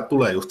sitten sieltä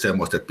tulee just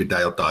semmoista, että pitää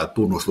jotain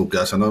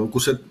tunnuslukia sanoa,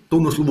 kun se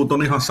tunnusluvut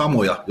on ihan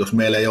samoja, jos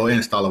meillä ei ole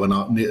ensi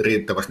talvena niin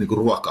riittävästi niin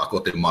ruokaa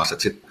kotimaassa.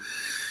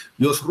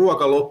 Jos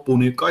ruoka loppuu,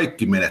 niin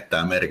kaikki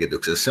menettää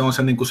merkityksessä. Se on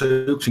se, niin kuin se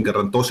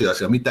yksinkertainen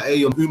tosiasia, mitä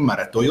ei ole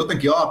ymmärretty. On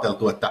jotenkin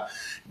ajateltu, että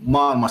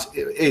maailmassa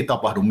ei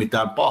tapahdu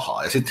mitään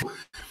pahaa. Ja sitten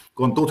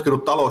kun on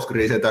tutkinut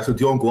talouskriisejä tässä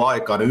nyt jonkun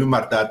aikaa, niin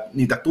ymmärtää, että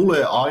niitä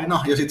tulee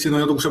aina, ja sitten siinä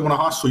on joku semmoinen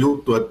hassu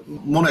juttu, että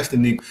monesti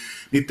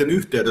niiden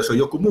yhteydessä on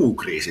joku muu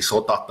kriisi,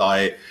 sota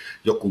tai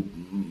joku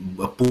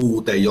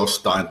puute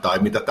jostain tai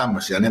mitä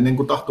tämmöisiä, ne niin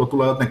kuin tahtoo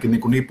tulla jotenkin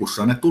niin kuin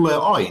nipussa, ne tulee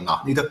aina,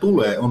 niitä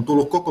tulee, on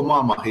tullut koko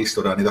maailman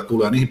historia, niitä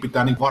tulee, ja niihin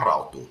pitää niin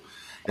varautua.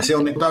 Ja se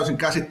on niin täysin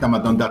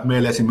käsittämätöntä, että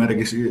meillä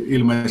esimerkiksi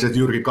ilmeisesti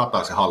Jyrki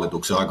Kataisen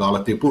hallituksen aikaa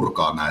alettiin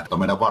purkaa näitä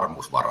meidän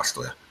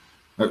varmuusvarastoja.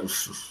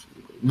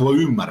 Voi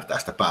ymmärtää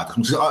sitä päätöstä,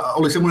 mutta se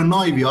oli semmoinen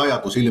naivi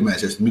ajatus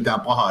ilmeisesti, että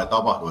mitään pahaa ei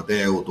tapahdu, että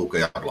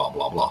EU-tukea ja bla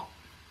bla bla.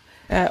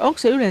 Onko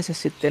se yleensä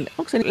sitten,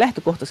 onko se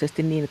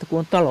lähtökohtaisesti niin, että kun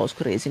on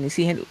talouskriisi, niin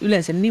siihen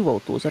yleensä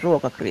nivoutuu se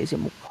ruokakriisi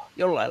mukaan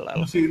jollain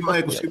lailla? No siinä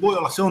voi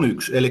olla, se on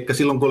yksi. Eli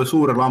silloin kun oli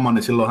suuri lama,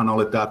 niin silloinhan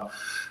oli tämä,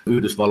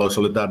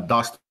 Yhdysvalloissa oli tämä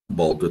Dust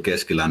Bowl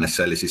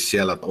keskilännessä, eli siis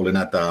siellä oli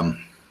näitä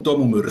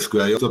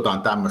tomumyrskyjä ja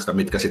jotain tämmöistä,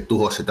 mitkä sitten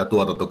tuhosi sitä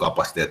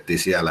tuotantokapasiteettia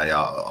siellä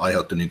ja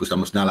aiheutti niin kuin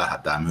tämmöistä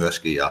nälähätää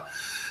myöskin.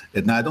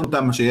 Että näitä on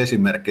tämmöisiä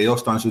esimerkkejä,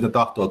 jostain syystä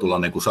tahtoo tulla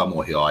niin kuin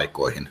samoihin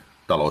aikoihin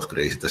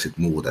talouskriisistä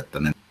sitten muut, että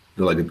ne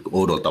jollakin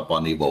oudolla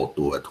tapaa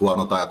nivoutuu, että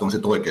huonot ajat on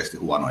sitten oikeasti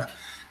huonoja.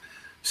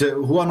 Se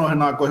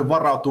huonoihin aikoihin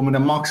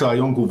varautuminen maksaa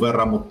jonkun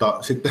verran, mutta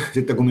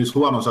sitten kun niissä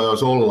huonoissa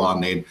ajoissa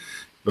ollaan, niin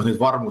jos niitä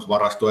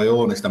varmuusvarastoja ei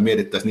ole, niin sitä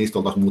mietittäisiin, niistä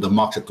oltaisiin muuten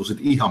maksettu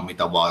sitten ihan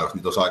mitä vaan, jos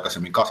niitä olisi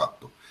aikaisemmin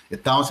kasattu.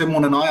 Tämä on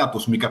semmoinen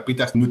ajatus, mikä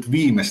pitäisi nyt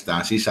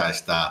viimeistään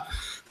sisäistää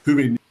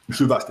hyvin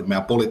syvästi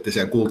meidän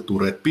poliittiseen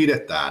kulttuuriin, että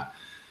pidetään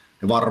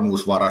ne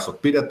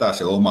varmuusvarastot, pidetään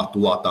se oma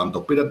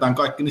tuotanto, pidetään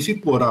kaikki, niin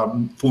sitten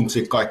voidaan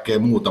funtsia kaikkea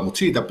muuta, mutta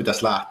siitä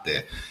pitäisi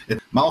lähteä.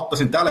 Mä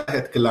ottaisin tällä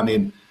hetkellä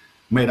niin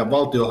meidän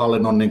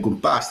valtionhallinnon niin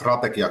kuin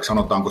päästrategiaksi,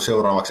 sanotaanko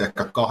seuraavaksi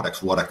ehkä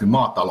 2 vuodeksi, niin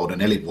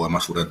maatalouden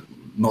elinvoimaisuuden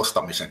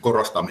nostamisen,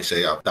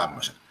 korostamisen ja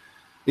tämmöisen.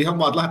 Ihan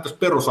vaan, että lähdettäisiin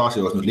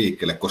perusasioista nyt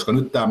liikkeelle, koska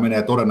nyt tämä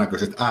menee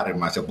todennäköisesti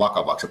äärimmäisen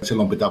vakavaksi, että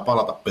silloin pitää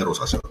palata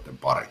perusasioiden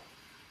pariin.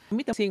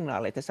 Mitä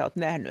signaaleita sä oot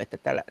nähnyt,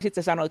 että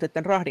sitten sä sanoit, että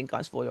tämän rahdin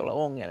kanssa voi olla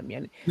ongelmia,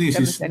 niin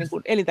tämmöisiä niin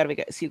kuin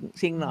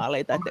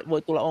elintarvikesignaaleita, että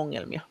voi tulla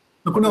ongelmia?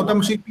 No kun ne on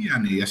tämmöisiä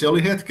pieniä, ja se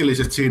oli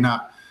hetkellisesti siinä,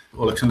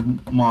 oliko se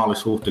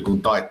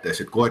maalis-huhtikuun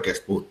taitteessa, kun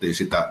oikeasti puhuttiin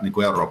sitä niin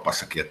kuin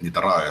Euroopassakin, että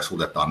niitä rajoja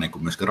suljetaan niin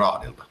kuin myöskin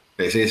rahdilta.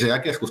 Ei se jää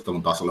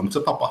keskustelun tasolle, mutta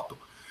se tapahtui.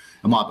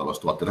 Ja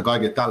maataloustuotteita,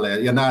 kaikki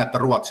tälleen. Ja näen, että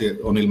Ruotsi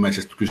on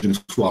ilmeisesti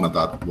kysynyt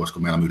Suomelta, että voisiko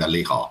meillä myydä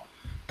lihaa.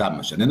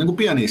 Tämmöisiä. Ne niin kuin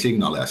pieniä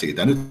signaaleja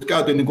siitä. Ja nyt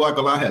käytiin niin kuin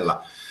aika lähellä,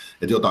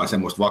 että jotain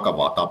semmoista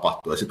vakavaa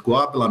tapahtuu. Ja sitten kun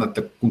ajatellaan,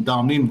 että kun tämä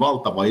on niin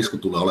valtava isku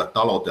tulee olemaan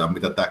talouteen,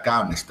 mitä tämä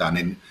käynnistää,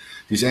 niin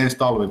siis ensi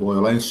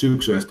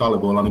syksy, ensi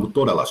talvi voi olla niin kuin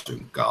todella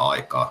synkkää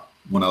aikaa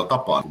monella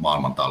tapaa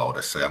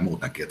maailmantaloudessa ja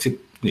muutenkin.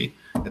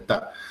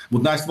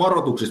 Mutta näistä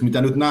varoituksista,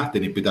 mitä nyt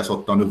nähtiin, niin pitäisi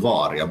ottaa nyt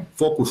vaaria.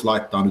 Fokus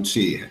laittaa nyt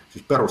siihen,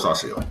 siis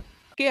perusasioihin.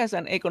 GnS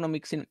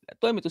Economicsin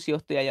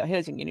toimitusjohtaja ja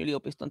Helsingin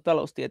yliopiston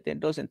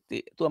taloustieteen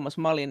dosentti Tuomas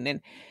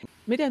Malinen.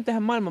 Miten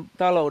tähän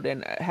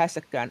maailmantalouden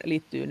hässäkkään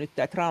liittyy nyt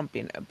tämä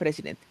Trumpin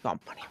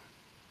presidenttikampanja?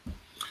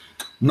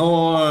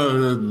 No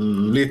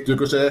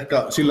liittyykö se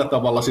ehkä sillä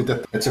tavalla sitten,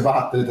 että se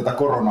vähätteli tätä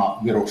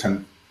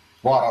koronaviruksen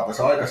vaaraa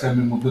tässä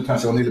aikaisemmin, mutta nythän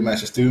se on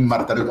ilmeisesti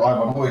ymmärtänyt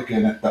aivan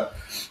oikein, että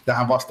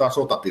tähän vastaa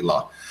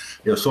sotatilaa.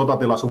 Jos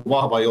sotatilassa on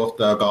vahva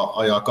johtaja, joka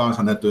ajaa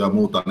kansanetuja ja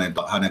muuta, niin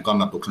hänen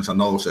kannatuksensa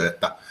nousee,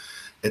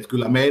 että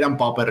kyllä meidän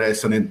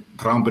papereissa niin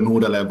Trumpin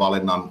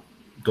uudelleenvalinnan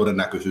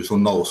todennäköisyys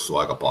on noussut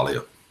aika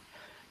paljon.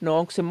 No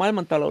onko se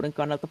maailmantalouden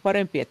kannalta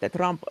parempi, että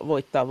Trump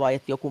voittaa vai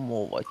että joku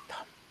muu voittaa?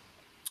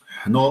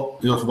 No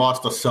jos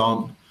vastassa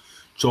on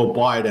Joe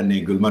Biden,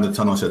 niin kyllä mä nyt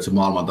sanoisin, että se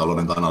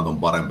maailmantalouden kannalta on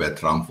parempi, että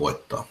Trump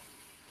voittaa.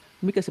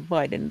 Mikä se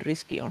Bidenin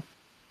riski on?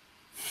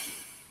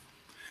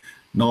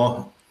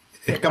 No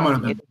ehkä mä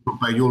nyt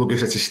rupean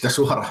julkisesti sitä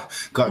suoraan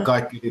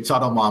kaikki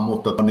sanomaan,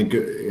 mutta niin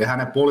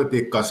hänen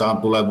politiikkaansa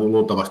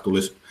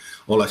tulisi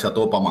olla sieltä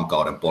Obaman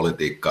kauden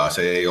politiikkaa.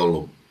 Se ei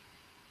ollut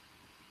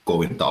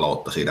kovin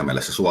taloutta siinä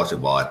mielessä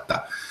suosivaa,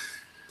 että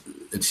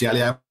siellä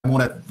jää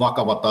monet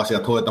vakavat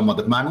asiat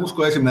hoitamatta. Mä en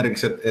usko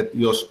esimerkiksi, että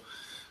jos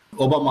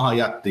Obamahan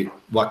jätti,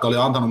 vaikka oli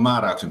antanut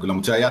määräyksen kyllä,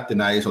 mutta se jätti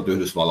nämä isot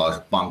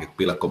yhdysvallalaiset pankit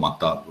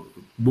pilkkomatta.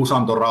 Bush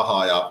antoi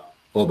rahaa ja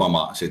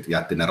Obama sitten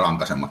jätti ne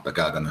rankasematta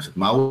käytännössä.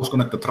 Mä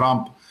uskon, että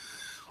Trump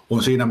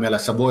on siinä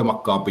mielessä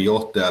voimakkaampi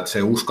johtaja, että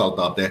se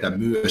uskaltaa tehdä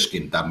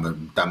myöskin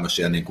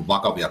tämmöisiä niin kuin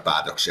vakavia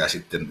päätöksiä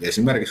sitten.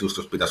 Esimerkiksi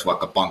jos pitäisi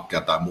vaikka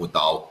pankkeja tai muita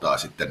auttaa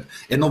sitten,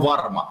 en ole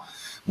varma,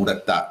 mutta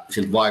että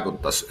siltä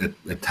vaikuttaisi,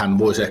 että hän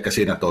voisi ehkä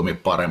siinä toimia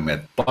paremmin.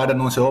 Et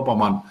Biden on se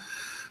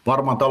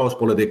varmaan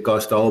talouspolitiikka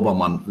on sitä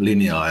Obaman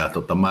linjaa, ja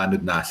mä en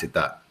nyt näe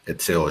sitä,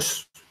 että se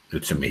olisi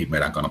nyt se, mihin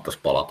meidän kannattaisi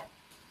palata.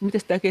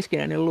 Miten tämä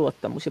keskinäinen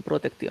luottamus ja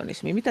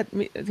protektionismi?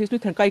 Siis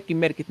nythän kaikki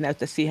merkit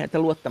näyttäisi siihen, että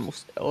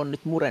luottamus on nyt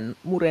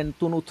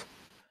murentunut.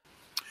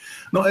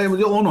 No ei,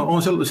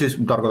 on se, siis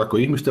tarkoitatko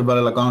ihmisten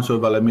välillä,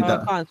 kansojen välillä?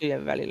 Mitä?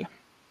 Kansojen välillä.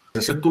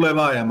 Se tulee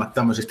vääjäämättä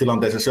tämmöisissä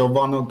tilanteissa. Se on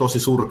vaan tosi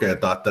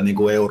surkeaa, että niin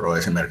kuin euro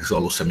esimerkiksi on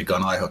ollut se, mikä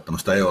on aiheuttanut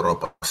sitä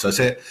Euroopassa.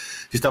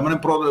 Siis tämmöinen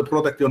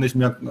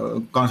protektionismi ja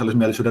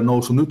kansallismielisyyden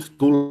nousu nyt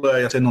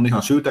tulee, ja sen on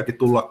ihan syytäkin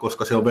tulla,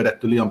 koska se on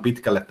vedetty liian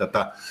pitkälle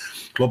tätä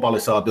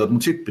globalisaatiota.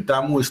 Mutta sitten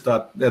pitää muistaa,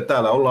 että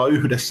täällä ollaan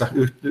yhdessä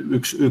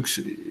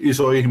yksi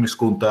iso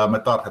ihmiskunta, ja me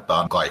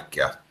tarvitaan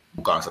kaikkia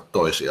kansat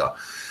toisiaan.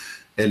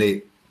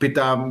 Eli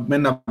pitää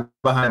mennä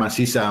vähemmän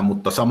sisään,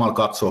 mutta samalla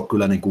katsoa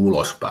kyllä niin kuin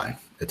ulospäin.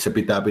 Että se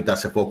pitää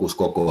se fokus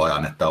koko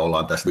ajan, että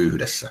ollaan tässä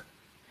yhdessä.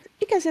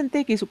 Mikä sen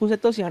tekisi, kun se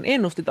tosiaan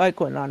ennustit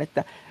aikoinaan,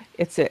 että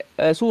se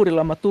suuri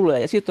lama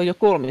tulee, ja siitä on jo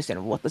 3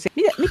 vuotta.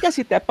 Mikä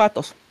sitä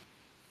patos?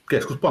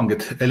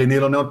 Keskuspankit. Eli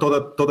ne on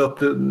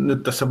toteutettu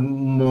nyt tässä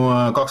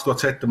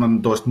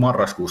 2017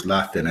 marraskuussa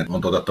lähtien, että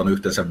on toteuttanut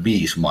yhteensä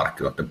 5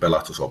 markkinoiden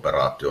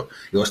pelastusoperaatio,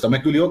 joista me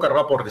kyllä joka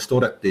raportissa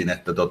todettiin,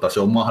 että se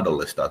on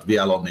mahdollista, että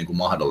vielä on niin kuin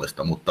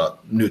mahdollista, mutta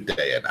nyt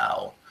ei enää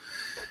ole.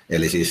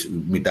 Eli siis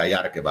mitään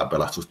järkevää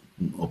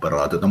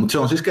pelastusoperaatiota, mutta se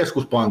on siis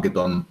keskuspankit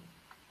on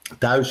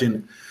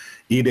täysin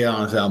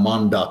ideaansa ja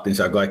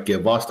mandaattinsa ja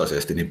kaikkien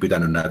vastaisesti niin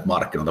pitänyt näitä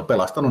markkinoita,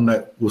 pelastanut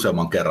ne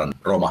useamman kerran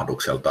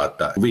romahdukselta,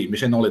 että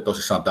viimeisen oli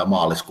tosissaan tämä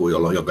maaliskuu,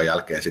 jonka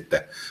jälkeen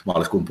sitten,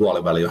 maaliskuun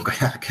puoliväli,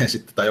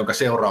 jonka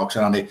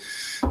seurauksena niin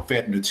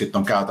Fed nyt sitten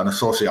on käytännössä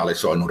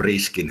sosialisoinut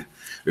riskin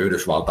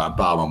Yhdysvaltain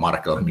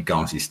pääomamarkkinoilla, mikä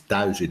on siis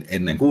täysin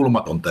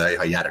ennenkuulumatonta ja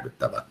ihan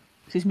järkyttävää.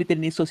 Siis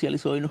miten niin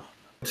sosialisoinut?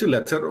 Sille,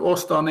 että se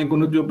ostaa niin kuin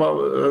nyt jopa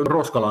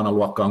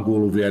roskalainaluokkaan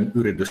kuuluvien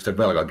yritysten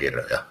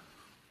velkakirjoja.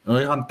 No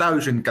ihan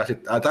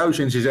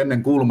täysin siis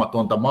ennen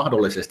kuulumatonta,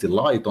 mahdollisesti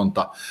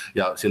laitonta,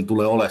 ja sillä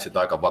tulee olemaan sitä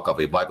aika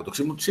vakavia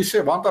vaikutuksia, mutta siis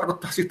se vaan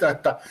tarkoittaa sitä,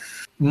 että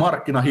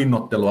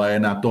markkinahinnoittelua ei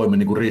enää toimi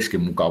niin kuin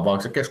riskin mukaan,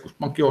 vaan se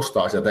keskuspankki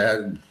ostaa sieltä, ja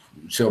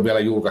se on vielä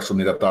julkaissut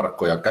niitä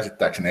tarkkoja,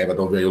 käsittääkseni eivät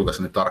ole vielä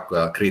julkaissut niitä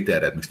tarkkoja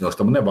kriteereitä, miksi ne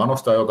ostaa, mutta ne vaan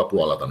ostaa joka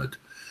puolelta nyt.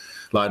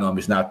 Lainoa,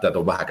 missä näyttää, että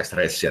on vähäkä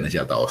stressiä, niin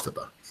sieltä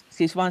ostetaan.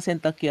 Siis vaan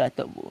sen takia,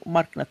 että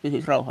markkinat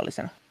pysyisivät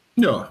rauhallisena?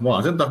 Joo,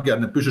 vaan sen takia,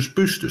 että ne pysyisivät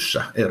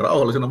pystyssä, ei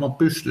rauhallisena, vaan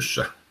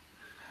pystyssä.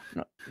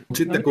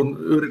 Sitten kun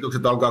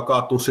yritykset alkaa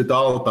kaatua sitä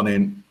alta,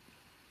 niin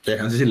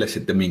eihän se sille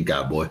sitten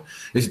minkään voi.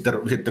 Ja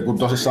sitten kun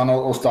tosissaan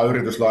ostaa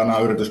yrityslainaa,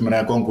 yritys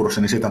menee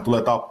konkurssiin, niin siitä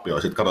tulee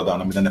tappio. Sitten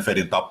katsotaan, miten ne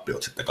Fedin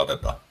tappiot sitten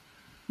katetaan.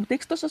 Mutta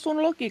eikö tuossa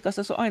sun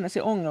logiikassa se on aina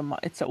se ongelma,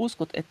 että sä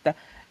uskot, että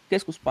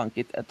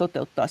keskuspankit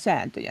toteuttaa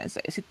sääntöjänsä.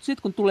 Ja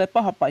sitten kun tulee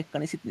paha paikka,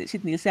 niin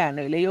sit niillä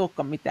säännöillä ei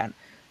olekaan mitään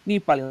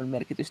niin paljon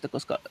merkitystä,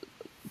 koska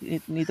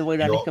niitä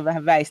voidaan ehkä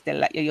vähän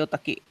väistellä ja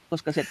jotakin,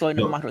 koska se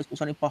toinen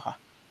mahdollisuus on niin paha.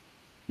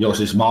 Joo,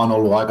 siis mä oon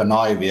ollut aika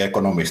naivi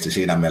ekonomisti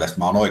siinä mielessä,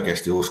 että mä oon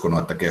oikeasti uskonut,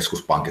 että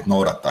keskuspankit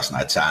noudattaisi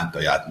näitä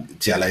sääntöjä. Että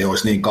siellä ei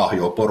olisi niin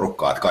kahjoa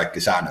porukkaa, että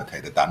kaikki säännöt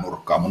heitetään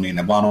nurkkaan, mutta niin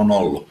ne vaan on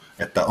ollut.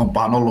 Että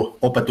onpahan ollut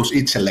opetus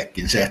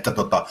itsellekin se, että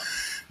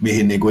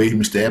mihin niin kuin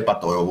ihmisten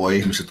epätoivo voi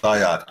ihmiset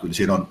ajaa. Että kyllä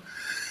siinä on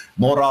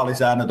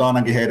moraalisäännöt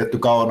ainakin heitetty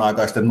kauan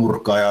aikaisten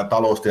nurkkaan ja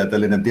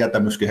taloustieteellinen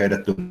tietämyskin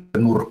heitetty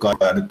nurkkaan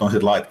ja nyt on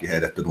sitten laitkin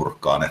heitetty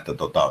nurkkaan, että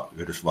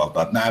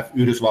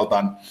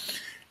Yhdysvaltain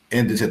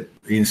entiset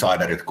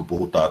insiderit, kun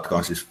puhutaan, jotka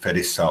on siis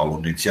Fedissä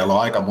ollut, niin siellä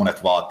on aika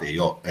monet vaatii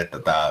jo, että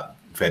tämä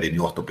Fedin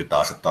johto pitää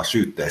asettaa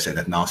syytteeseen,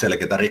 että nämä on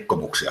selkeitä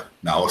rikkomuksia,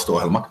 nämä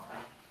osto-ohjelmat.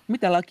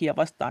 Mitä lakia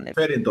vastaan ne?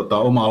 Fedin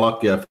omaa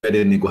lakia ja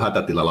Fedin niin kuin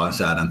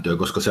hätätilalainsäädäntöä,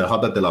 koska se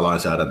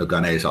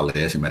hätätilalainsäädäntökään ei salli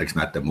esimerkiksi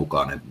näiden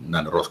mukaan niin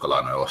näiden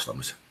roskalainojen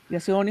ostamisen. Ja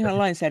se on ihan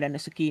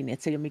lainsäädännössä kiinni,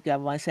 että se ei ole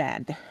mikään vain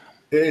sääntö.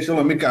 Ei se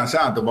ole mikään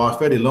sääntö, vaan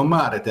Fedille on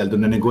määritelty,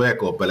 ne niin kuin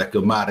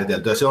EKP:llekin on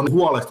määritelty. Ja se on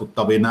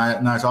huolestuttavia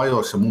näissä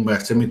ajoissa mun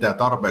mielestä se, mitä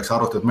tarpeeksi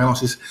arvostetaan. Meillä on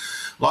siis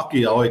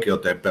laki- ja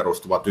oikeuteen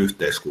perustuvat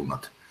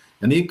yhteiskunnat.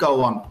 Ja niin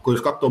kauan, kun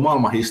jos katsoo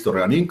maailman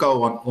historiaa, niin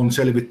kauan on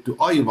selvitty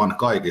aivan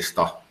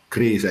kaikista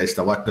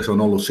kriiseistä, vaikka se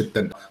on ollut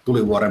sitten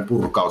tulivuoren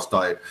purkaus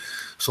tai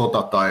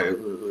sota tai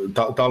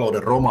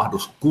talouden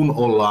romahdus, kun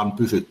ollaan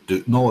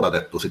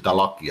noudatettu sitä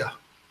lakia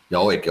ja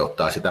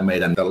oikeuttaa sitä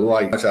meidän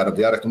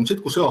lainsäädäntöjärjestelmää, mutta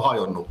sitten kun se on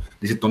hajonnut,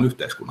 niin sitten on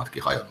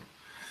yhteiskunnatkin hajonnut.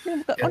 Niin,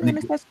 mutta on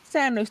näistä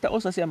säännöistä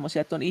osa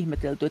semmoisia, että on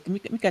ihmetelty, että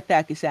mikä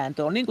tämäkin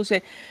sääntö on. Niin kuin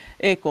se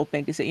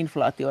EKP:nkin se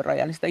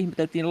inflaatioraja, niin sitä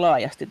ihmeteltiin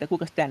laajasti, että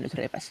kuinka tämä nyt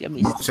repäsi ja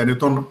mistä.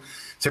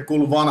 Se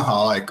kuuluu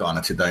vanhaan aikaan,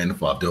 että sitä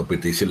inflaatio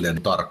piti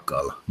silleen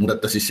tarkkailla. Mutta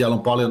että siis siellä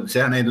on paljon,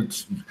 sehän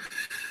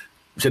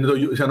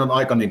on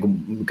aika niin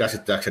kuin,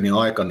 käsittääkseni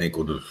aika niin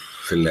kuin,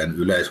 silleen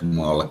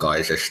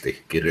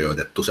yleismalkaisesti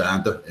kirjoitettu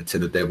sääntö, että se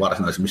nyt ei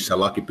varsinaisesti missään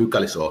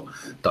lakipykälissä ole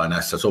tai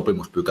näissä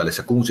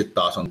sopimuspykälissä, kun sitten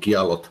taas on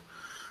kiellot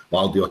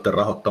valtioiden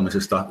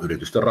rahoittamisesta,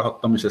 yritysten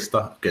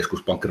rahoittamisesta,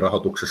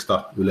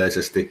 keskuspankkirahoituksesta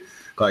yleisesti,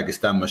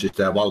 kaikista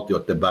tämmöisistä ja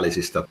valtioiden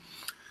välisistä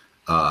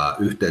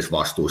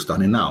yhteisvastuista,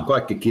 niin nämä on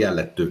kaikki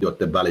kielletty,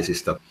 joiden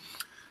välisistä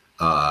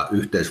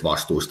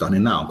yhteisvastuista,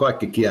 niin nämä on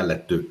kaikki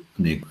kielletty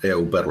niin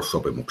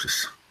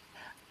EU-perussopimuksissa.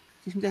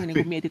 Siis mitä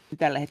niin mietitte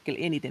tällä hetkellä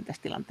eniten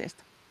tästä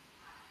tilanteesta?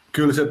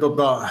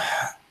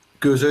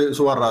 Kyllä se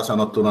suoraan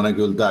sanottuna, niin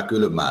kyllä tämä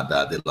kylmää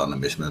tämä tilanne,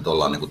 missä me nyt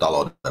ollaan niin kuin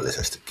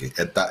taloudellisestikin.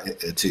 Että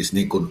siis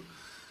niin kuin,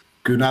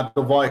 kyllä nämä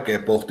on vaikea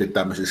pohtia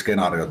tämmöisiä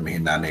skenaarioita,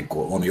 mihin nämä niin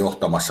kuin on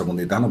johtamassa, mutta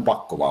niitähän on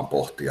pakko vaan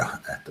pohtia.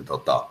 Että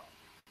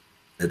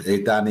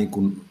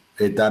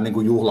ei tämä niin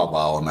kuin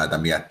juhlavaa ole näitä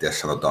miettiä,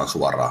 sanotaan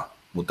suoraan.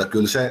 Mutta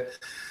kyllä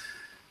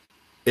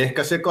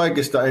ehkä se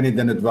kaikista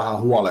eniten nyt vähän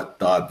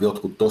huolettaa, että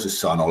jotkut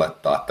tosissaan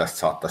olettaa, että tästä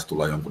saattaisi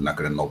tulla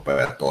jonkunnäköinen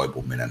nopea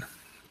toipuminen.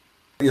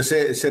 Ja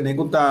se niin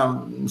kuin tämä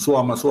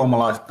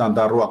suomalaisittain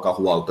tämä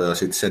ruokahuolto ja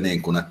sitten se,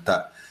 niin kuin,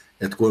 että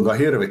kuinka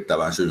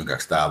hirvittävän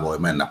synkäksi tämä voi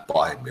mennä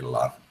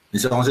pahimmillaan.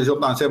 Niin se on siis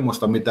jotain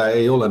semmoista, mitä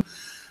ei ole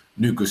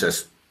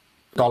nykyisessä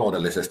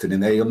taloudellisesti,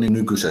 niin ei ole niin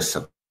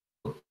nykyisessä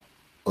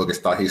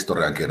oikeastaan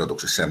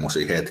historiankirjoituksessa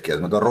semmoisia hetkiä.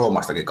 Mä tuon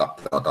Roomastakin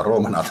katsotaan,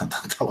 Rooman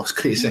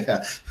talouskriisejä,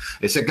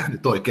 ei sekään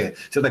nyt oikein,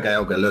 sieltäkään ei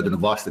oikein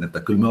löytynyt vastin, että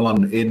kyllä me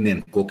ollaan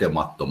ennen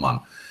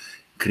kokemattoman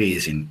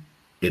kriisin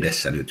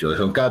edessä nyt, jo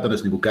se on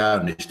käytännössä niin kuin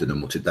käynnistynyt,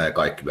 mutta sitä ei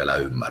kaikki vielä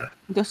ymmärrä.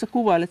 Jos sä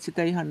kuvailet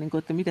sitä ihan, niin kuin,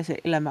 että mitä se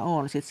elämä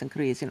on sitten sen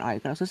kriisin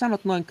aikana, jos sä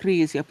sanot noin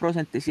kriisi ja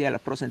prosentti siellä,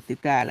 prosentti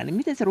täällä, niin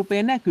miten se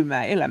rupeaa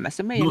näkymään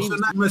elämässä?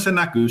 Se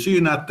näkyy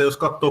siinä, että jos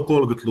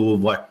katsoo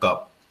 30-luvun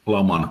vaikka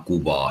laman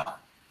kuvaa,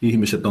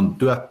 ihmiset on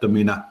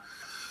työttöminä,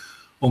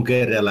 on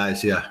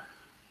kerjäläisiä,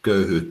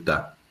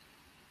 köyhyyttä,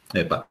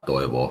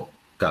 epätoivoa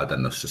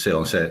käytännössä.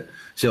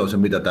 Se on se,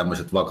 mitä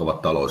tämmöiset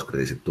vakavat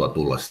talouskriisit tuo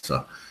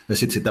tullessaan. Ja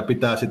sitten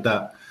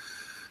sitä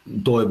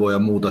toivoa ja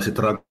muuta sit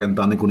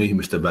rakentaa niin kuin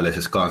ihmisten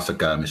välisessä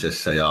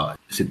kanssakäymisessä ja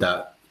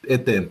sitä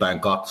eteenpäin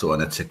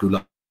katsoen, että se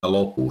kyllä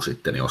loppuu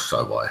sitten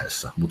jossain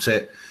vaiheessa. Mutta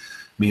se,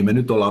 mihin me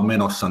nyt ollaan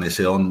menossa, niin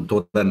se on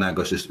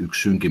todennäköisesti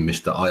yksi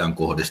synkimmistä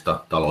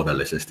ajankohdista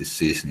taloudellisesti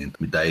siis, niin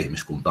mitä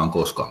ihmiskunta on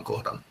koskaan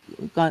kohdannut.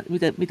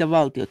 Mitä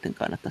valtioiden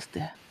kannattaisi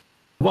tehdä?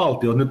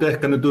 Valtio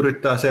nyt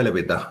yrittää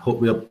selvitä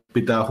ja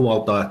pitää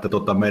huolta,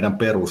 että meidän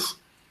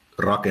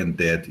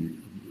perusrakenteet,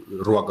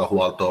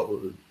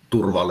 ruokahuolto,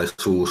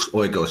 turvallisuus,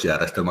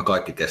 oikeusjärjestelmä,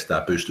 kaikki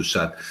kestää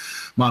pystyssä.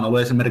 Mä oon ollut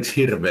esimerkiksi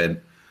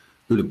hirveän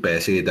ylpeä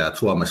siitä, että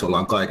Suomessa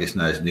ollaan kaikissa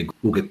näissä niin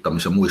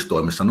lukittamissa ja muissa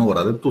toimissa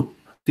noudatettu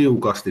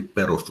tiukasti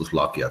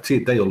perustuslakia.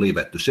 Siitä ei ole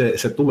livetty.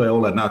 Se tulee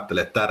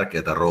näyttelee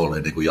tärkeää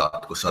roolia niin kuin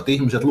jatkossa. Että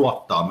ihmiset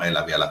luottaa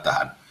meillä vielä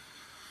tähän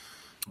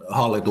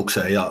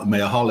hallitukseen ja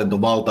meidän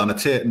hallintovaltaan.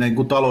 Että se niin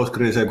kuin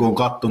talouskriisejä kun on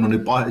katsonut,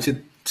 niin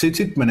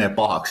sit menee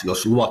pahaksi,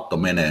 jos luotto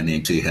menee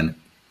niin siihen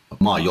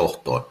maan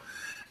johtoon.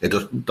 Että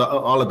jos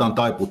aletaan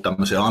taipua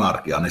tämmöiseen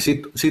anarkiaan,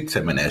 niin sit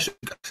se menee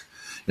synkäksi.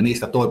 Ja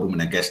niistä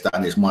toipuminen kestää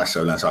niissä maissa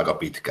yleensä aika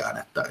pitkään.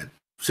 Että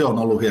se on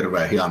ollut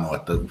hirveän hienoa,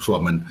 että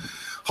Suomen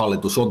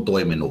hallitus on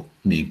toiminut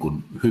niin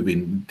kuin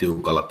hyvin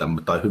tiukalla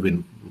tai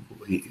hyvin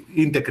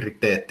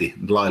integriteetti,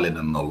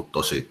 laillinen on ollut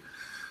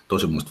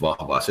tosi musta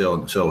vahvaa.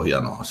 Se on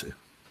hieno asia.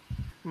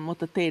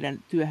 Mutta teidän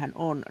työhän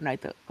on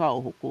näitä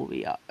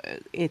kauhukuvia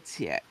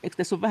etsiä. Eikö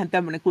tässä ole vähän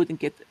tämmöinen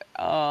kuitenkin, että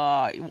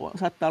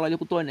saattaa olla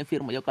joku toinen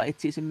firma, joka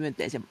etsii sen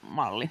myönteisen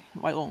mallin,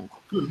 vai onko?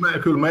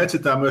 Kyllä me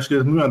etsitään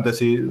myöskin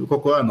myönteisiä,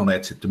 koko ajan on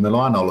etsitty. Meillä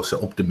on aina ollut se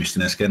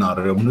optimistinen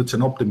skenaario, mutta nyt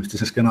sen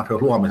optimistisen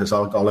skenaarion luomisessa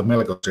alkaa olla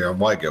melkoisia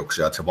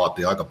vaikeuksia, että se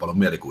vaatii aika paljon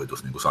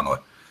mielikuvitusta, niin kuin sanoin.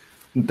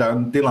 Tämä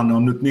tilanne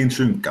on nyt niin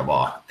synkkä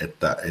vaan,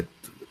 että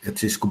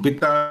siis kun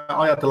pitää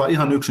ajatella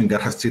ihan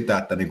yksinkertaisesti sitä,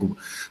 että niin kuin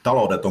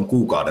taloudet on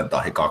kuukauden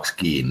tai 2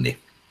 kiinni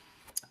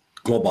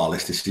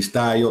globaalisti, siis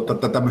tämä ei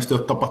ole, tämmöistä ei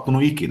ole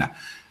tapahtunut ikinä.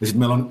 Ja sitten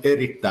meillä on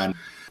erittäin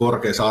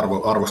korkeissa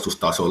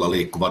arvostustasoilla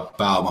liikkuvat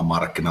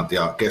pääomamarkkinat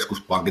ja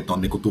keskuspankit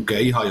on, niin kuin, tukee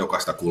ihan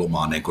jokaista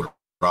kulmaa niin kuin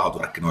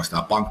rahoitusmarkkinoista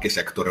ja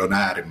pankkisektori on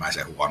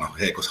äärimmäisen huono,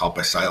 heikossa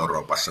hapessa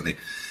Euroopassa, niin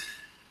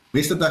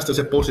mistä tästä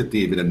se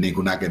positiivinen niin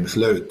kuin näkemys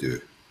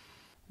löytyy?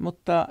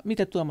 Mutta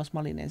mitä Tuomas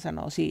Malinen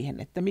sanoo siihen,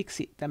 että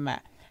miksi tämä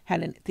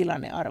hänen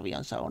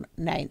tilannearvionsa on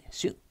näin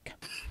synkkä?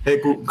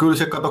 Kyllä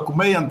se kun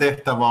meidän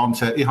tehtävä on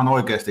se ihan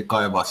oikeasti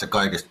kaivaa se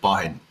kaikista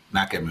pahin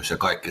näkemys ja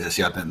kaikki se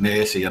sieltä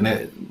ne esiin. Ja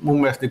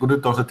mun mielestä kun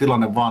nyt on se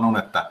tilanne vaan on,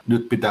 että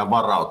nyt pitää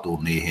varautua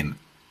niihin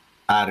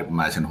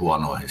äärimmäisen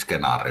huonoihin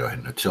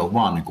skenaarioihin nyt. Se on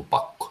vaan niin kuin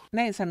pakko.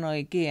 Näin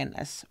sanoi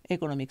GnS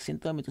Economicsin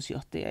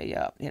toimitusjohtaja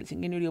ja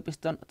Helsingin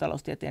yliopiston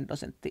taloustieteen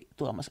dosentti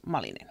Tuomas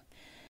Malinen.